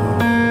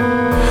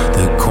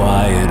the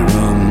quiet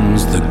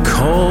rooms, the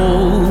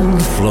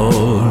cold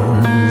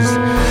floors.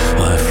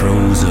 I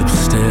froze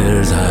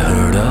upstairs, I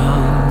heard a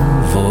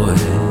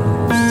voice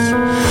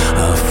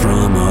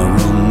from a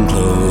room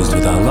closed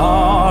with a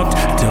locked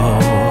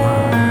door.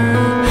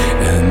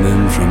 And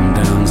then from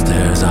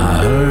downstairs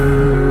I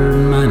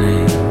heard my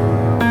name.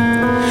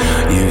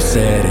 You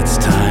said it's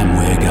time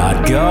we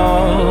got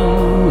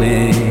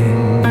going.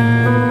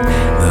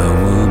 The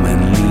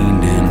woman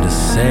leaned in to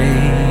say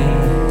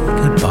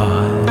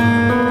goodbye.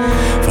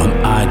 From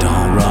I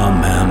don't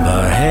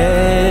remember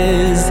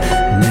his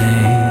name.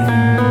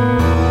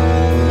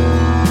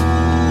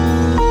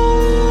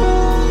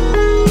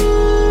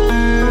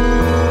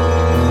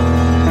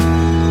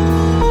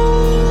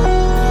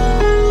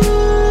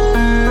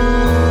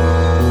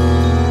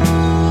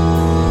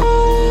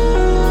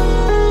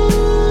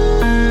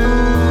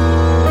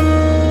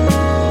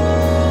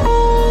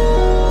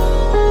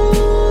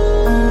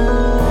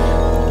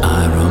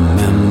 I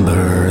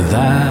remember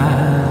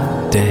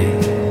that day,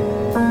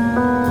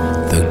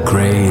 the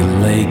gray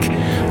lake,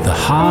 the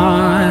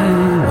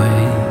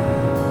highway,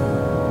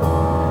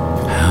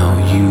 how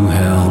you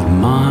held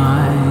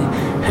my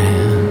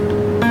hand.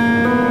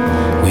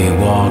 We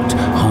walked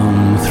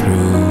home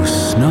through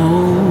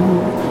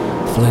snowflakes.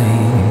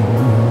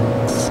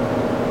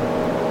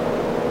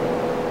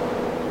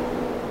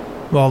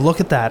 Well, look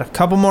at that. A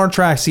couple more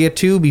tracks to get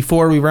to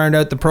before we round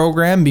out the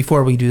program.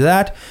 Before we do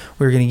that,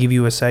 we're going to give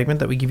you a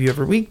segment that we give you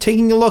every week,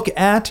 taking a look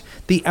at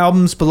the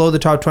albums below the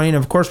top 20. And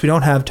of course, we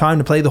don't have time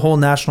to play the whole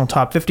national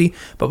top 50,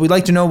 but we'd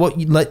like to know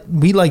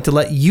we like to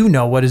let you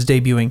know what is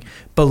debuting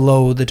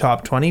below the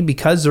top 20,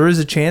 because there is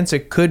a chance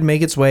it could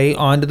make its way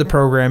onto the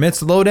program.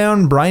 It's the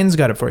Lowdown. Brian's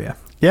got it for you.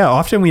 Yeah,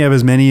 often we have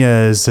as many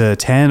as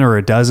 10 or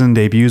a dozen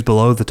debuts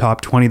below the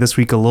top 20. This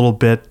week, a little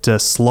bit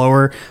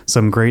slower.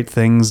 Some great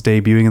things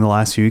debuting in the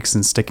last few weeks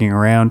and sticking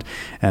around.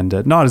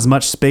 And not as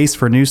much space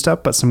for new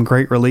stuff, but some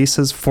great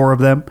releases, 4 of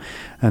them.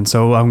 And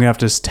so I'm going to have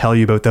to just tell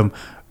you about them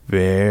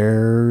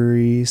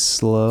very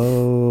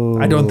slow.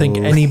 I don't think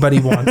anybody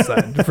wants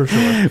that, for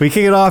sure. We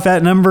kick it off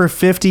at number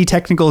 50,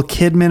 Technical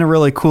Kidman, a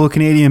really cool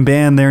Canadian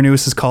band. Their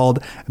newest is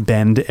called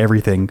Bend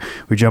Everything.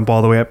 We jump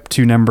all the way up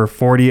to number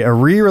 40, a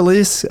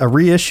re-release, a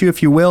reissue,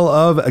 if you will,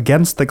 of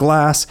Against the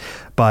Glass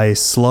by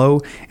Slow,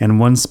 and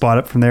one spot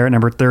up from there at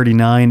number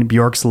 39,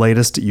 Bjork's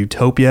latest,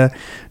 Utopia.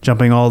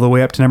 Jumping all the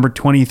way up to number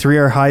 23,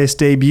 our highest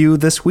debut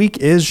this week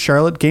is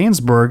Charlotte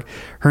Gainsbourg.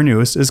 Her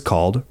newest is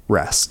called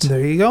Rest.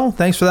 There you go.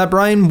 Thanks for that,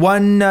 Brian.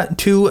 1,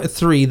 2,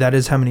 3. That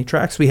is how many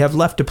tracks we have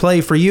left to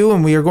play for you,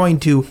 and we are going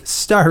to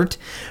start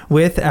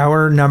with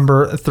our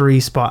number 3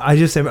 spot.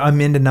 I'm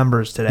into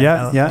numbers today.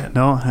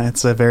 No,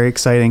 it's a very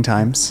exciting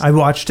times. I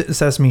watched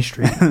Sesame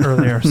Street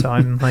earlier, so I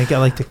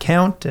like to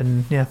count,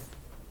 and yeah,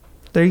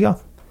 there you go.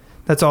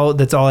 That's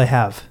all I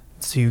have.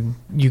 So you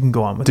can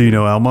go on with it. Do you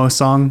know Elmo's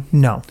song?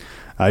 No.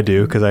 I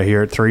do, because I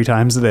hear it 3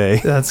 times a day.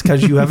 That's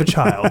because you have a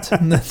child.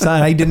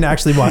 I didn't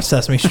actually watch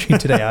Sesame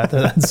Street today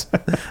either.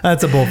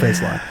 That's a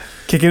bull-faced lie.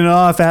 Kicking it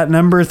off at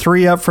number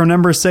 3, up from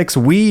number 6,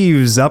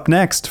 Weaves. Up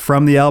next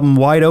from the album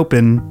Wide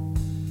Open.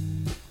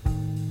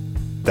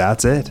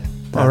 That's it.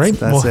 All right.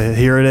 That's it.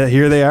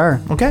 Here they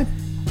are. Okay.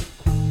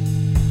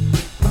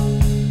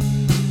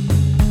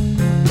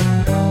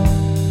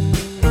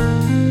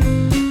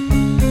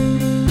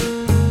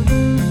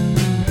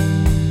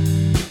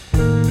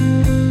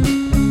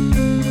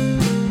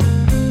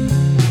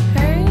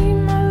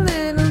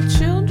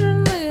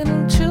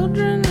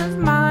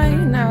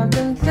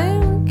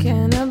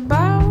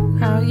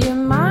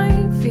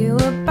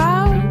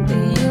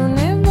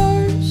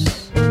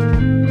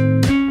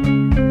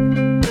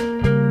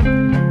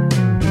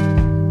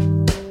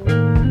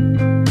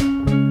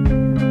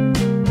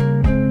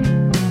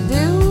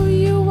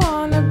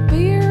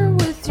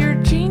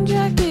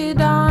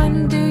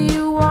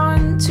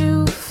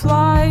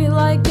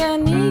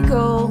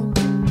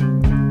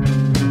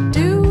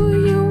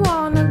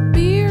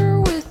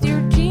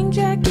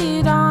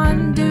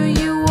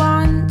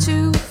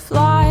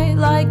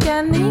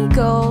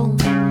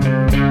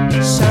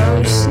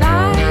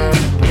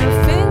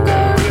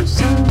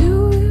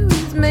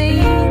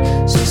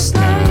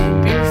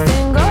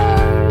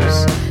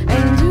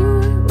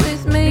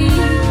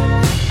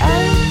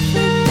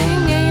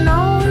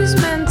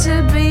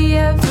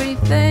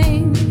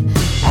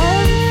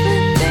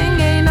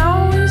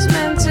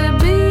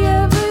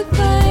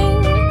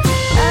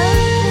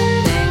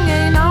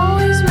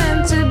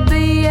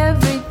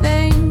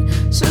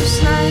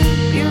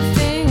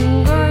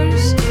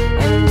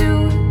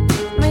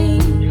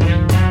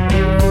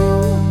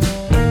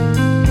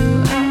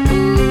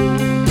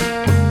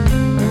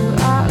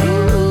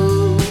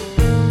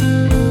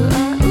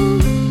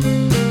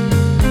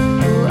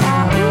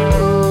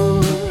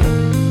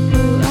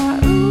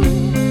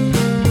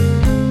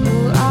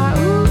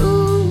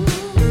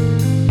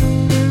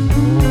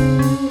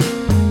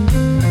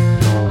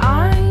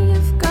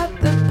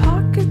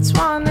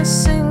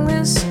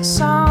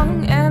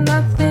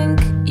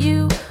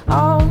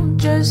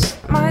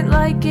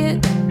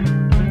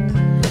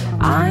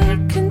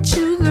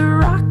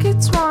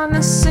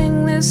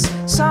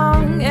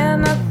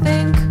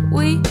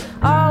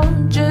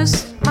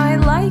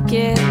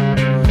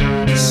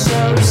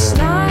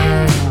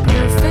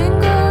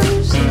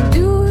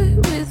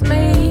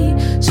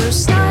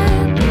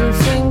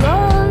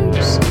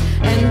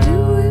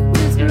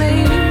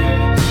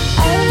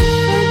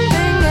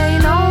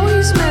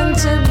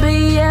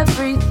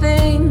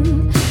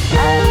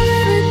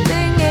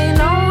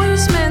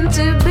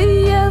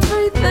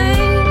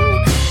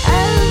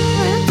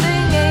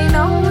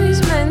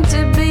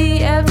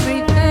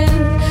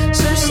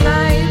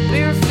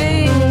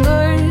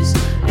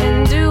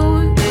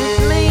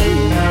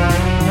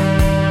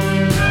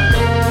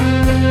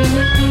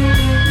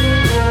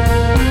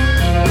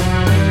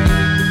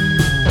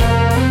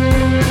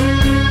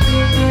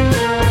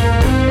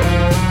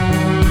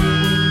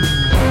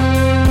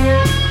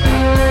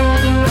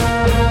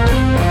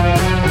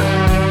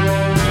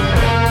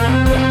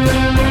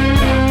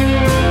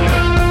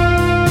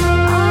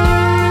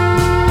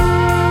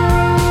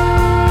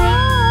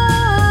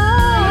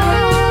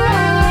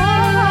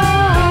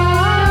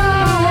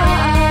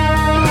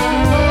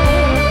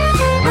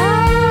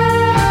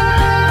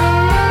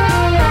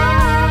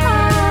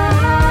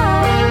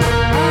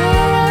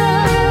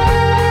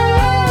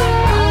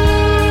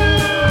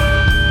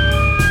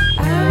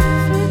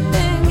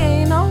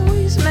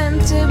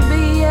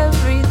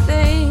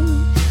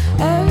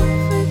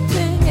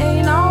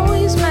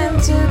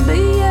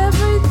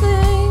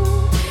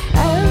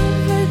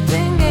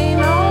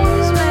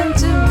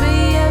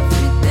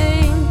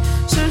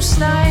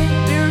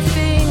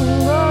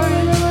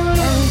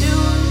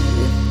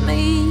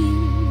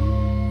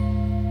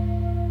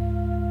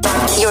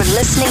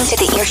 listening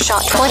to the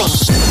Earshot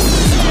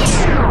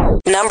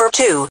 20. Number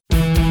 2.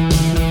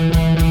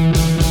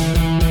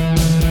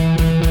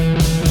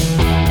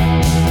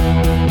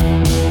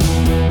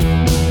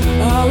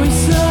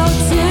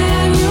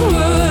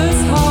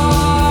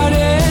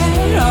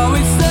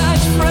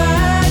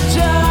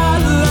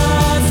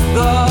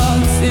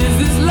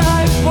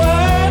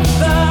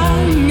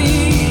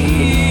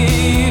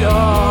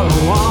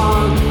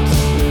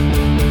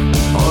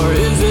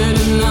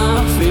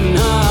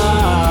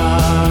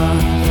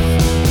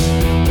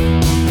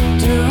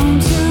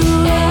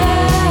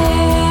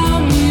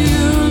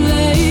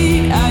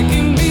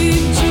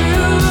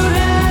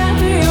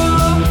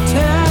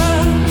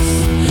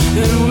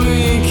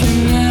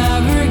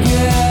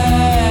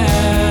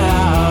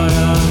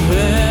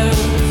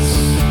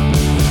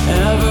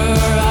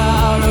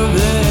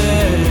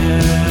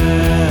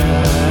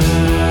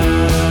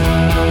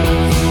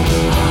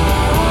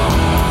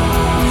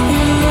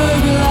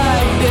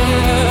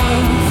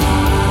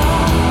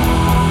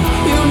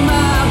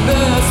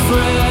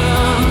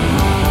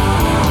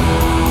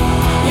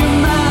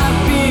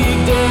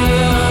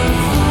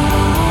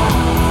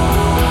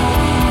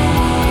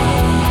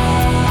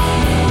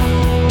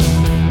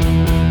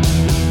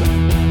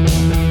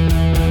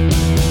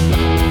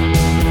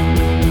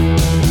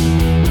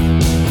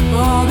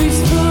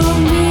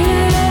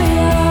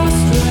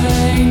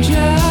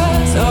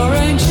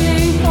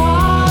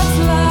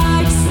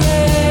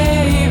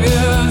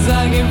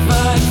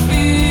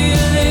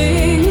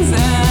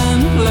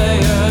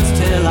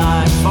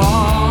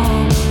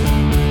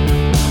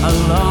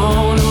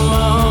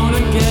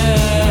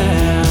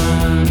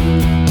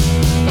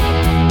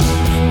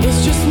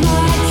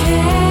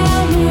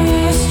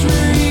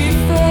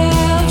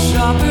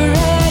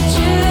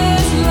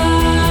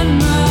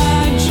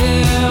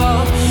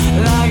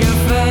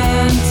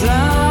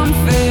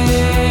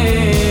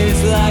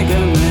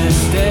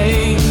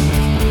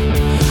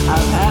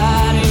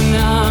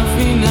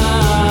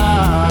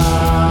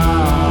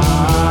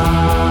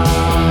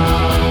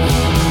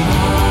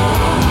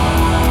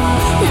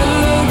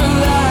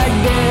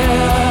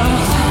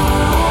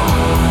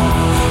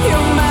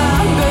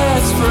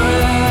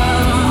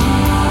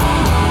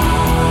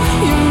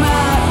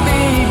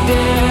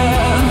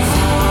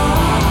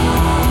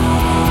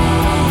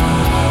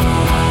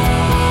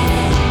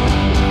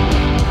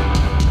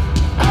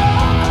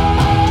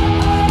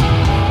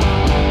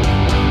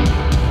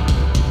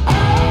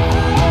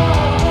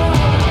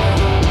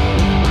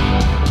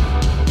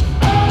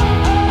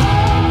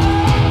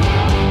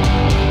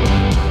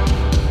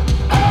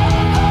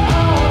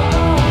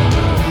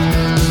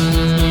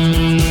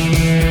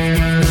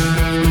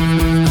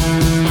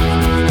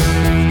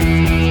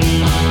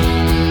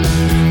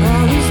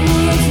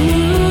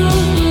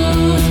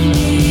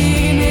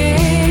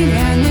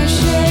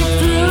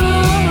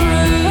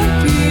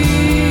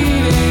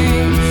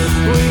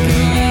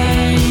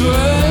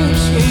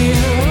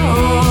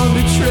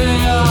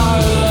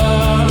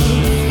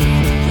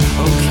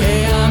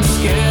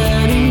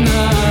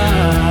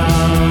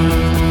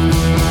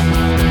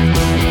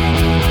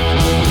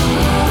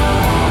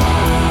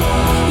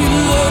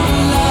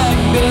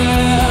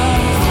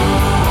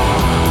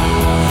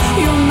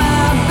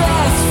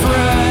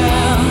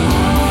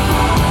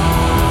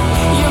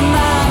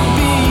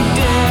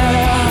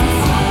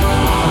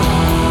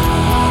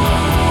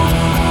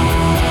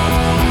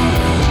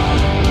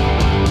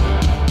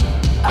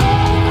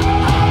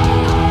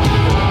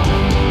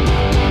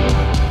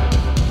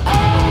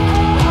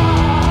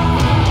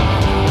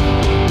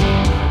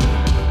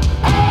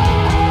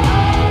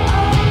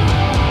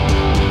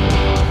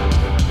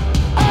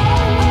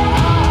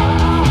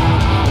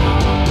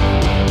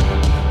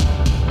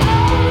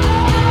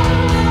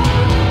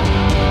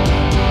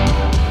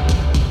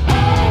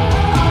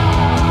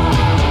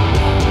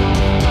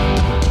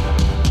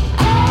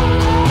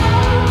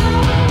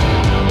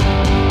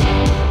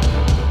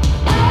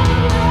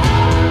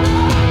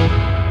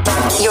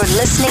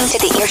 Listening to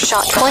the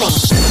Earshot 20.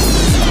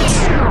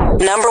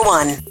 Number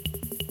 1.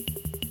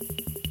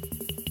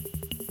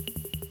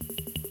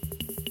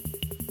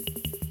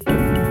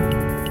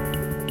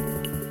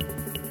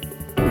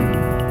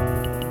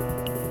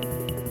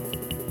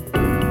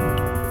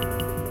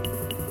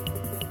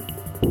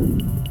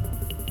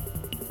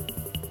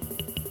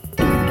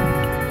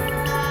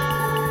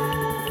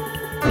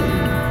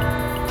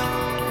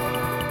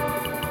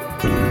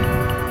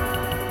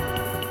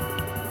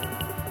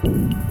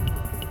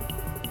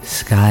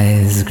 Sky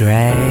is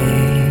gray,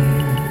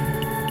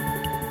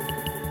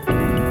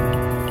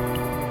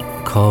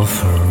 call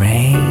for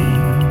rain.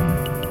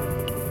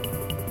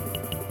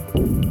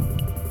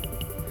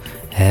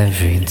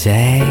 Every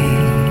day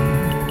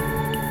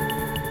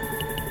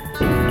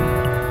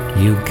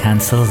you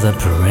cancel the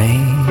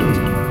parade.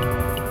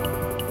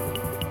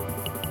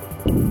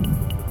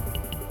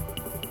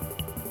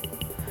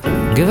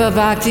 Give up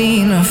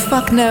acting,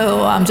 fuck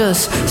no, I'm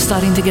just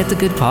starting to get the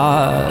good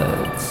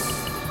parts.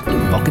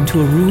 Walk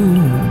into a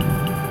room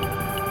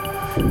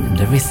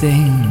and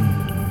everything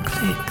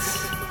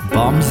clicks.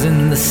 Bombs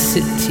in the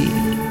city,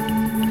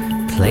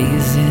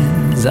 Plays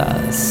in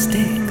the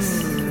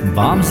sticks,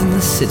 bombs in the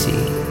city.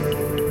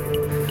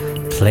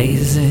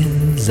 Plays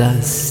in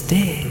the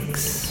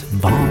sticks,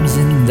 bombs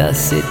in the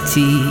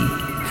city.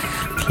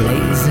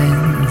 Plays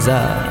in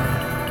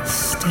the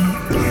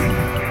sticks.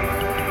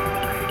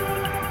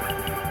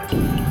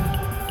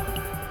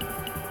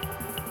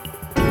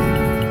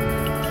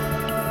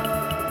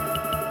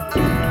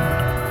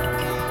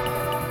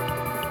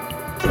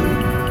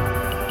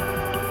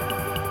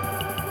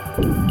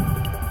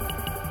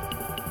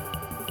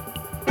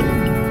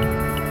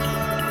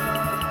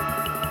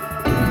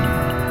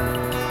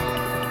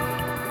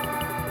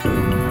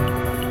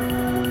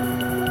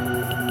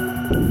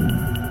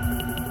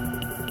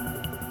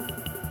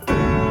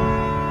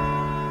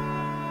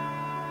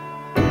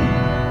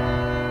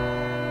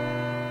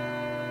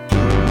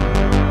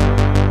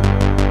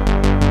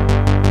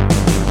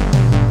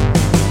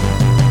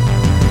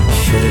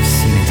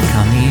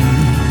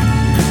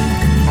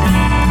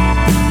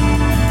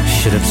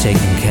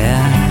 Taking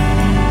care.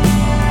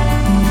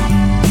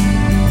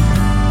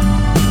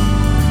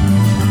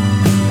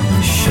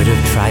 Should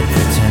have tried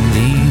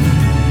pretending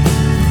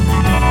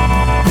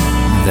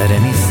that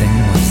anything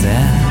was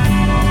there.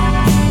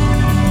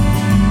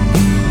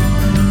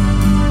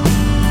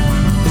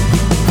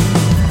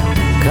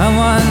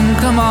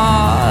 Come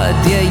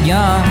on, dear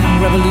young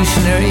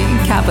revolutionary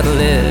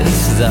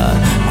capitalists. The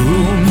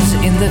grooms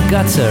in the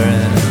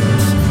gutter.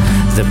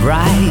 The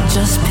bride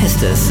just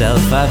pissed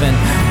herself. I've been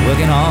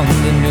working on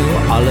the new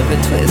Oliver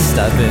Twist.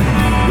 I've been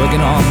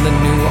working on the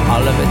new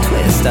Oliver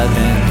Twist. I've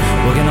been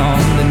working on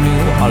the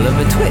new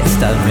Oliver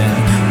Twist. I've been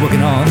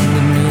working on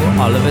the new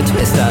Oliver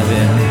Twist. I've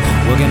been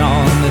working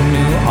on the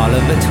new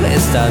Oliver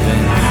Twist. I've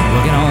been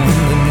working on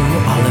the new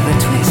Oliver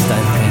Twist.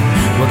 I've been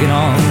working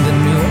on the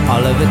new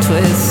Oliver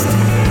Twist.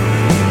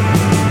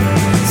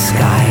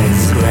 Sky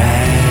is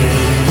gray.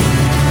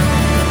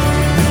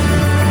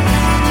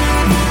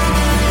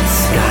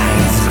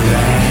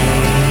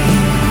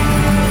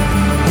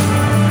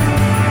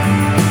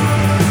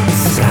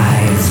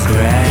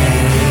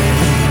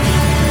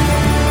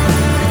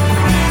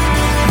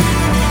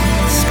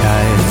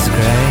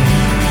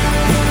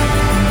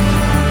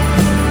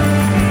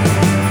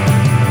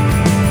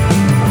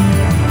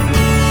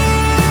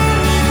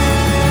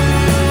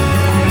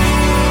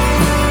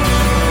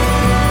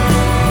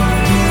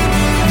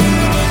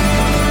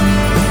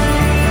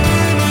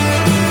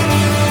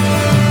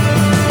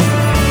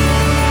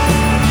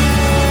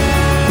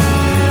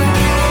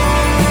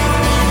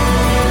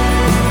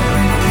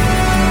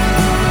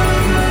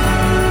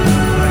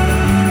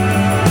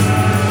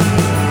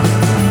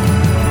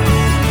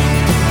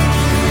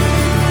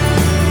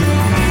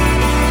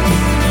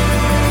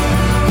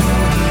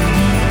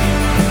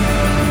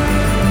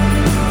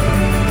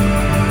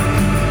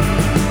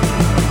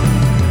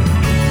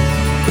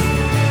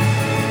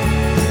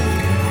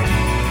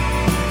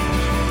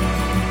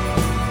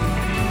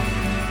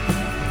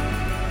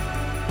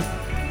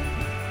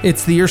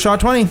 It's the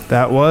Earshot 20.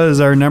 That was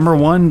our number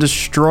one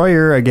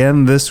destroyer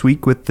again this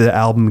week with the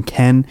album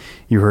Ken.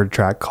 You heard a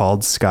track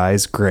called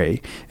Skies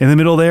Gray. In the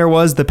middle there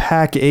was the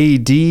Pack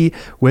AD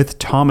with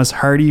Thomas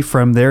Hardy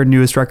from their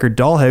newest record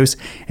Dollhouse.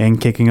 And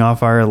kicking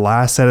off our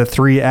last set of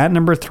three at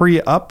number 3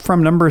 up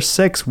from number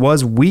 6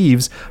 was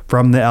Weaves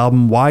from the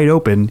album Wide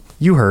Open.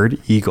 You heard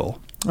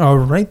Eagle. All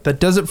right, that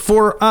does it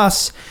for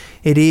us.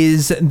 It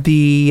is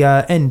the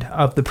end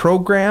of the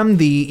program,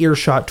 the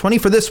Earshot 20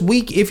 for this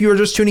week. If you are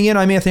just tuning in,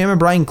 I'm Enman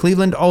Brian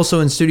Cleveland, also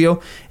in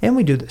studio, and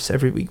we do this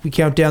every week. We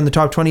count down the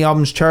top 20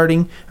 albums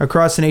charting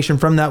across the nation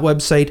from that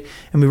website,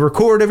 and we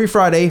record every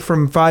Friday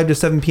from 5 to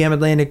 7 p.m.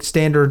 Atlantic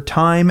Standard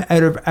Time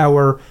out of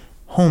our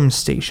home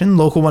station,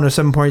 Local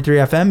 107.3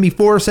 FM,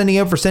 before sending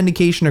out for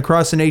syndication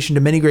across the nation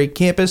to many great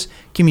campus,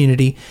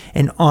 community,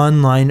 and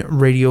online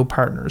radio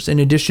partners. In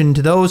addition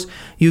to those,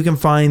 you can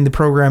find the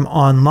program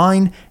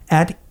online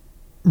at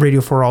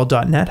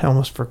radioforall.net. I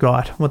almost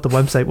forgot what the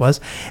website was.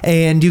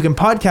 And you can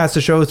podcast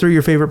the show through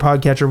your favorite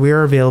podcatcher. We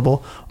are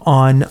available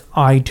on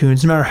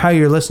iTunes. No matter how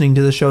you're listening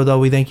to the show, though,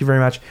 we thank you very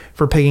much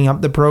for picking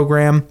up the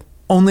program.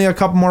 Only a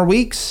couple more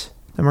weeks,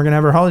 then we're going to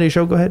have our holiday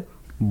show. Go ahead.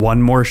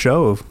 One more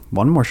show of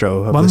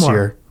this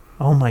year.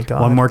 Oh my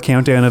God. One more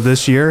countdown of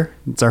this year.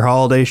 It's our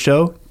holiday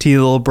show.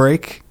 Little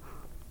break.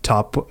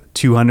 Top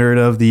 200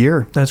 of the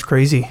year. That's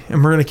crazy.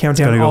 And we're going to count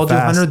down all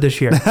 200 this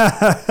year.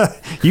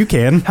 You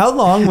can. How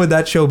long would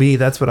that show be?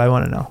 That's what I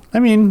want to know. I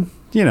mean,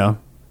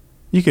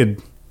 you could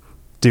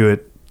do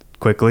it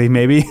quickly,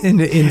 maybe.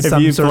 If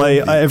some you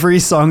play every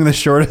song the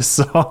shortest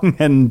song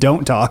and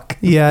don't talk.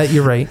 Yeah,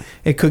 you're right.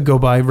 It could go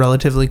by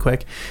relatively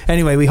quick.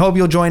 Anyway, we hope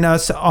you'll join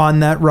us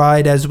on that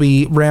ride as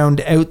we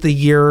round out the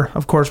year.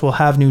 Of course, we'll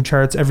have new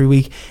charts every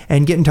week.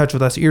 And get in touch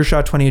with us,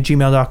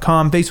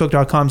 earshot20@gmail.com,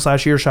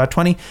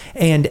 facebook.com/earshot20,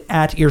 and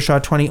at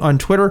earshot20 on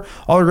Twitter.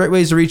 All are great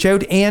ways to reach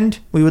out, and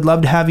we would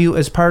love to have you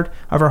as part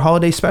of our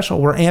holiday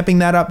special. We're amping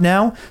that up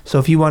now, so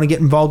if you want to get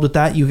involved with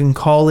that, you can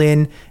call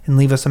in and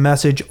leave us a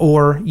message,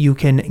 or you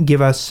can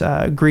give us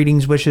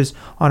greetings, wishes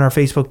on our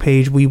Facebook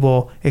page. We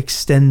will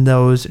extend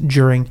those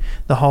during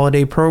the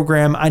holiday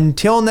program.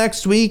 Until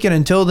next week and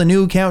until the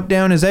new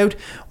countdown is out,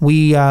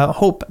 we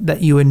hope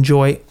that you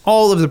enjoy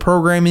all of the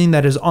programming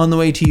that is on the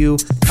way to you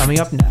coming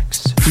up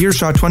next.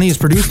 Earshot 20 is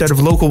produced out of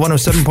local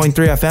 107.3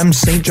 FM,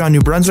 St. John, New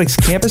Brunswick's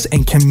campus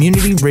and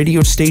community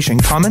radio station.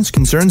 Comments,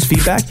 concerns,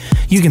 feedback,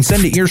 you can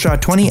send to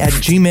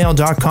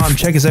earshot20@gmail.com.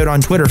 Check us out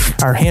on Twitter.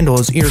 Our handle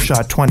is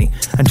earshot20.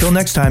 Until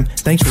next time,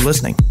 thanks for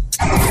listening.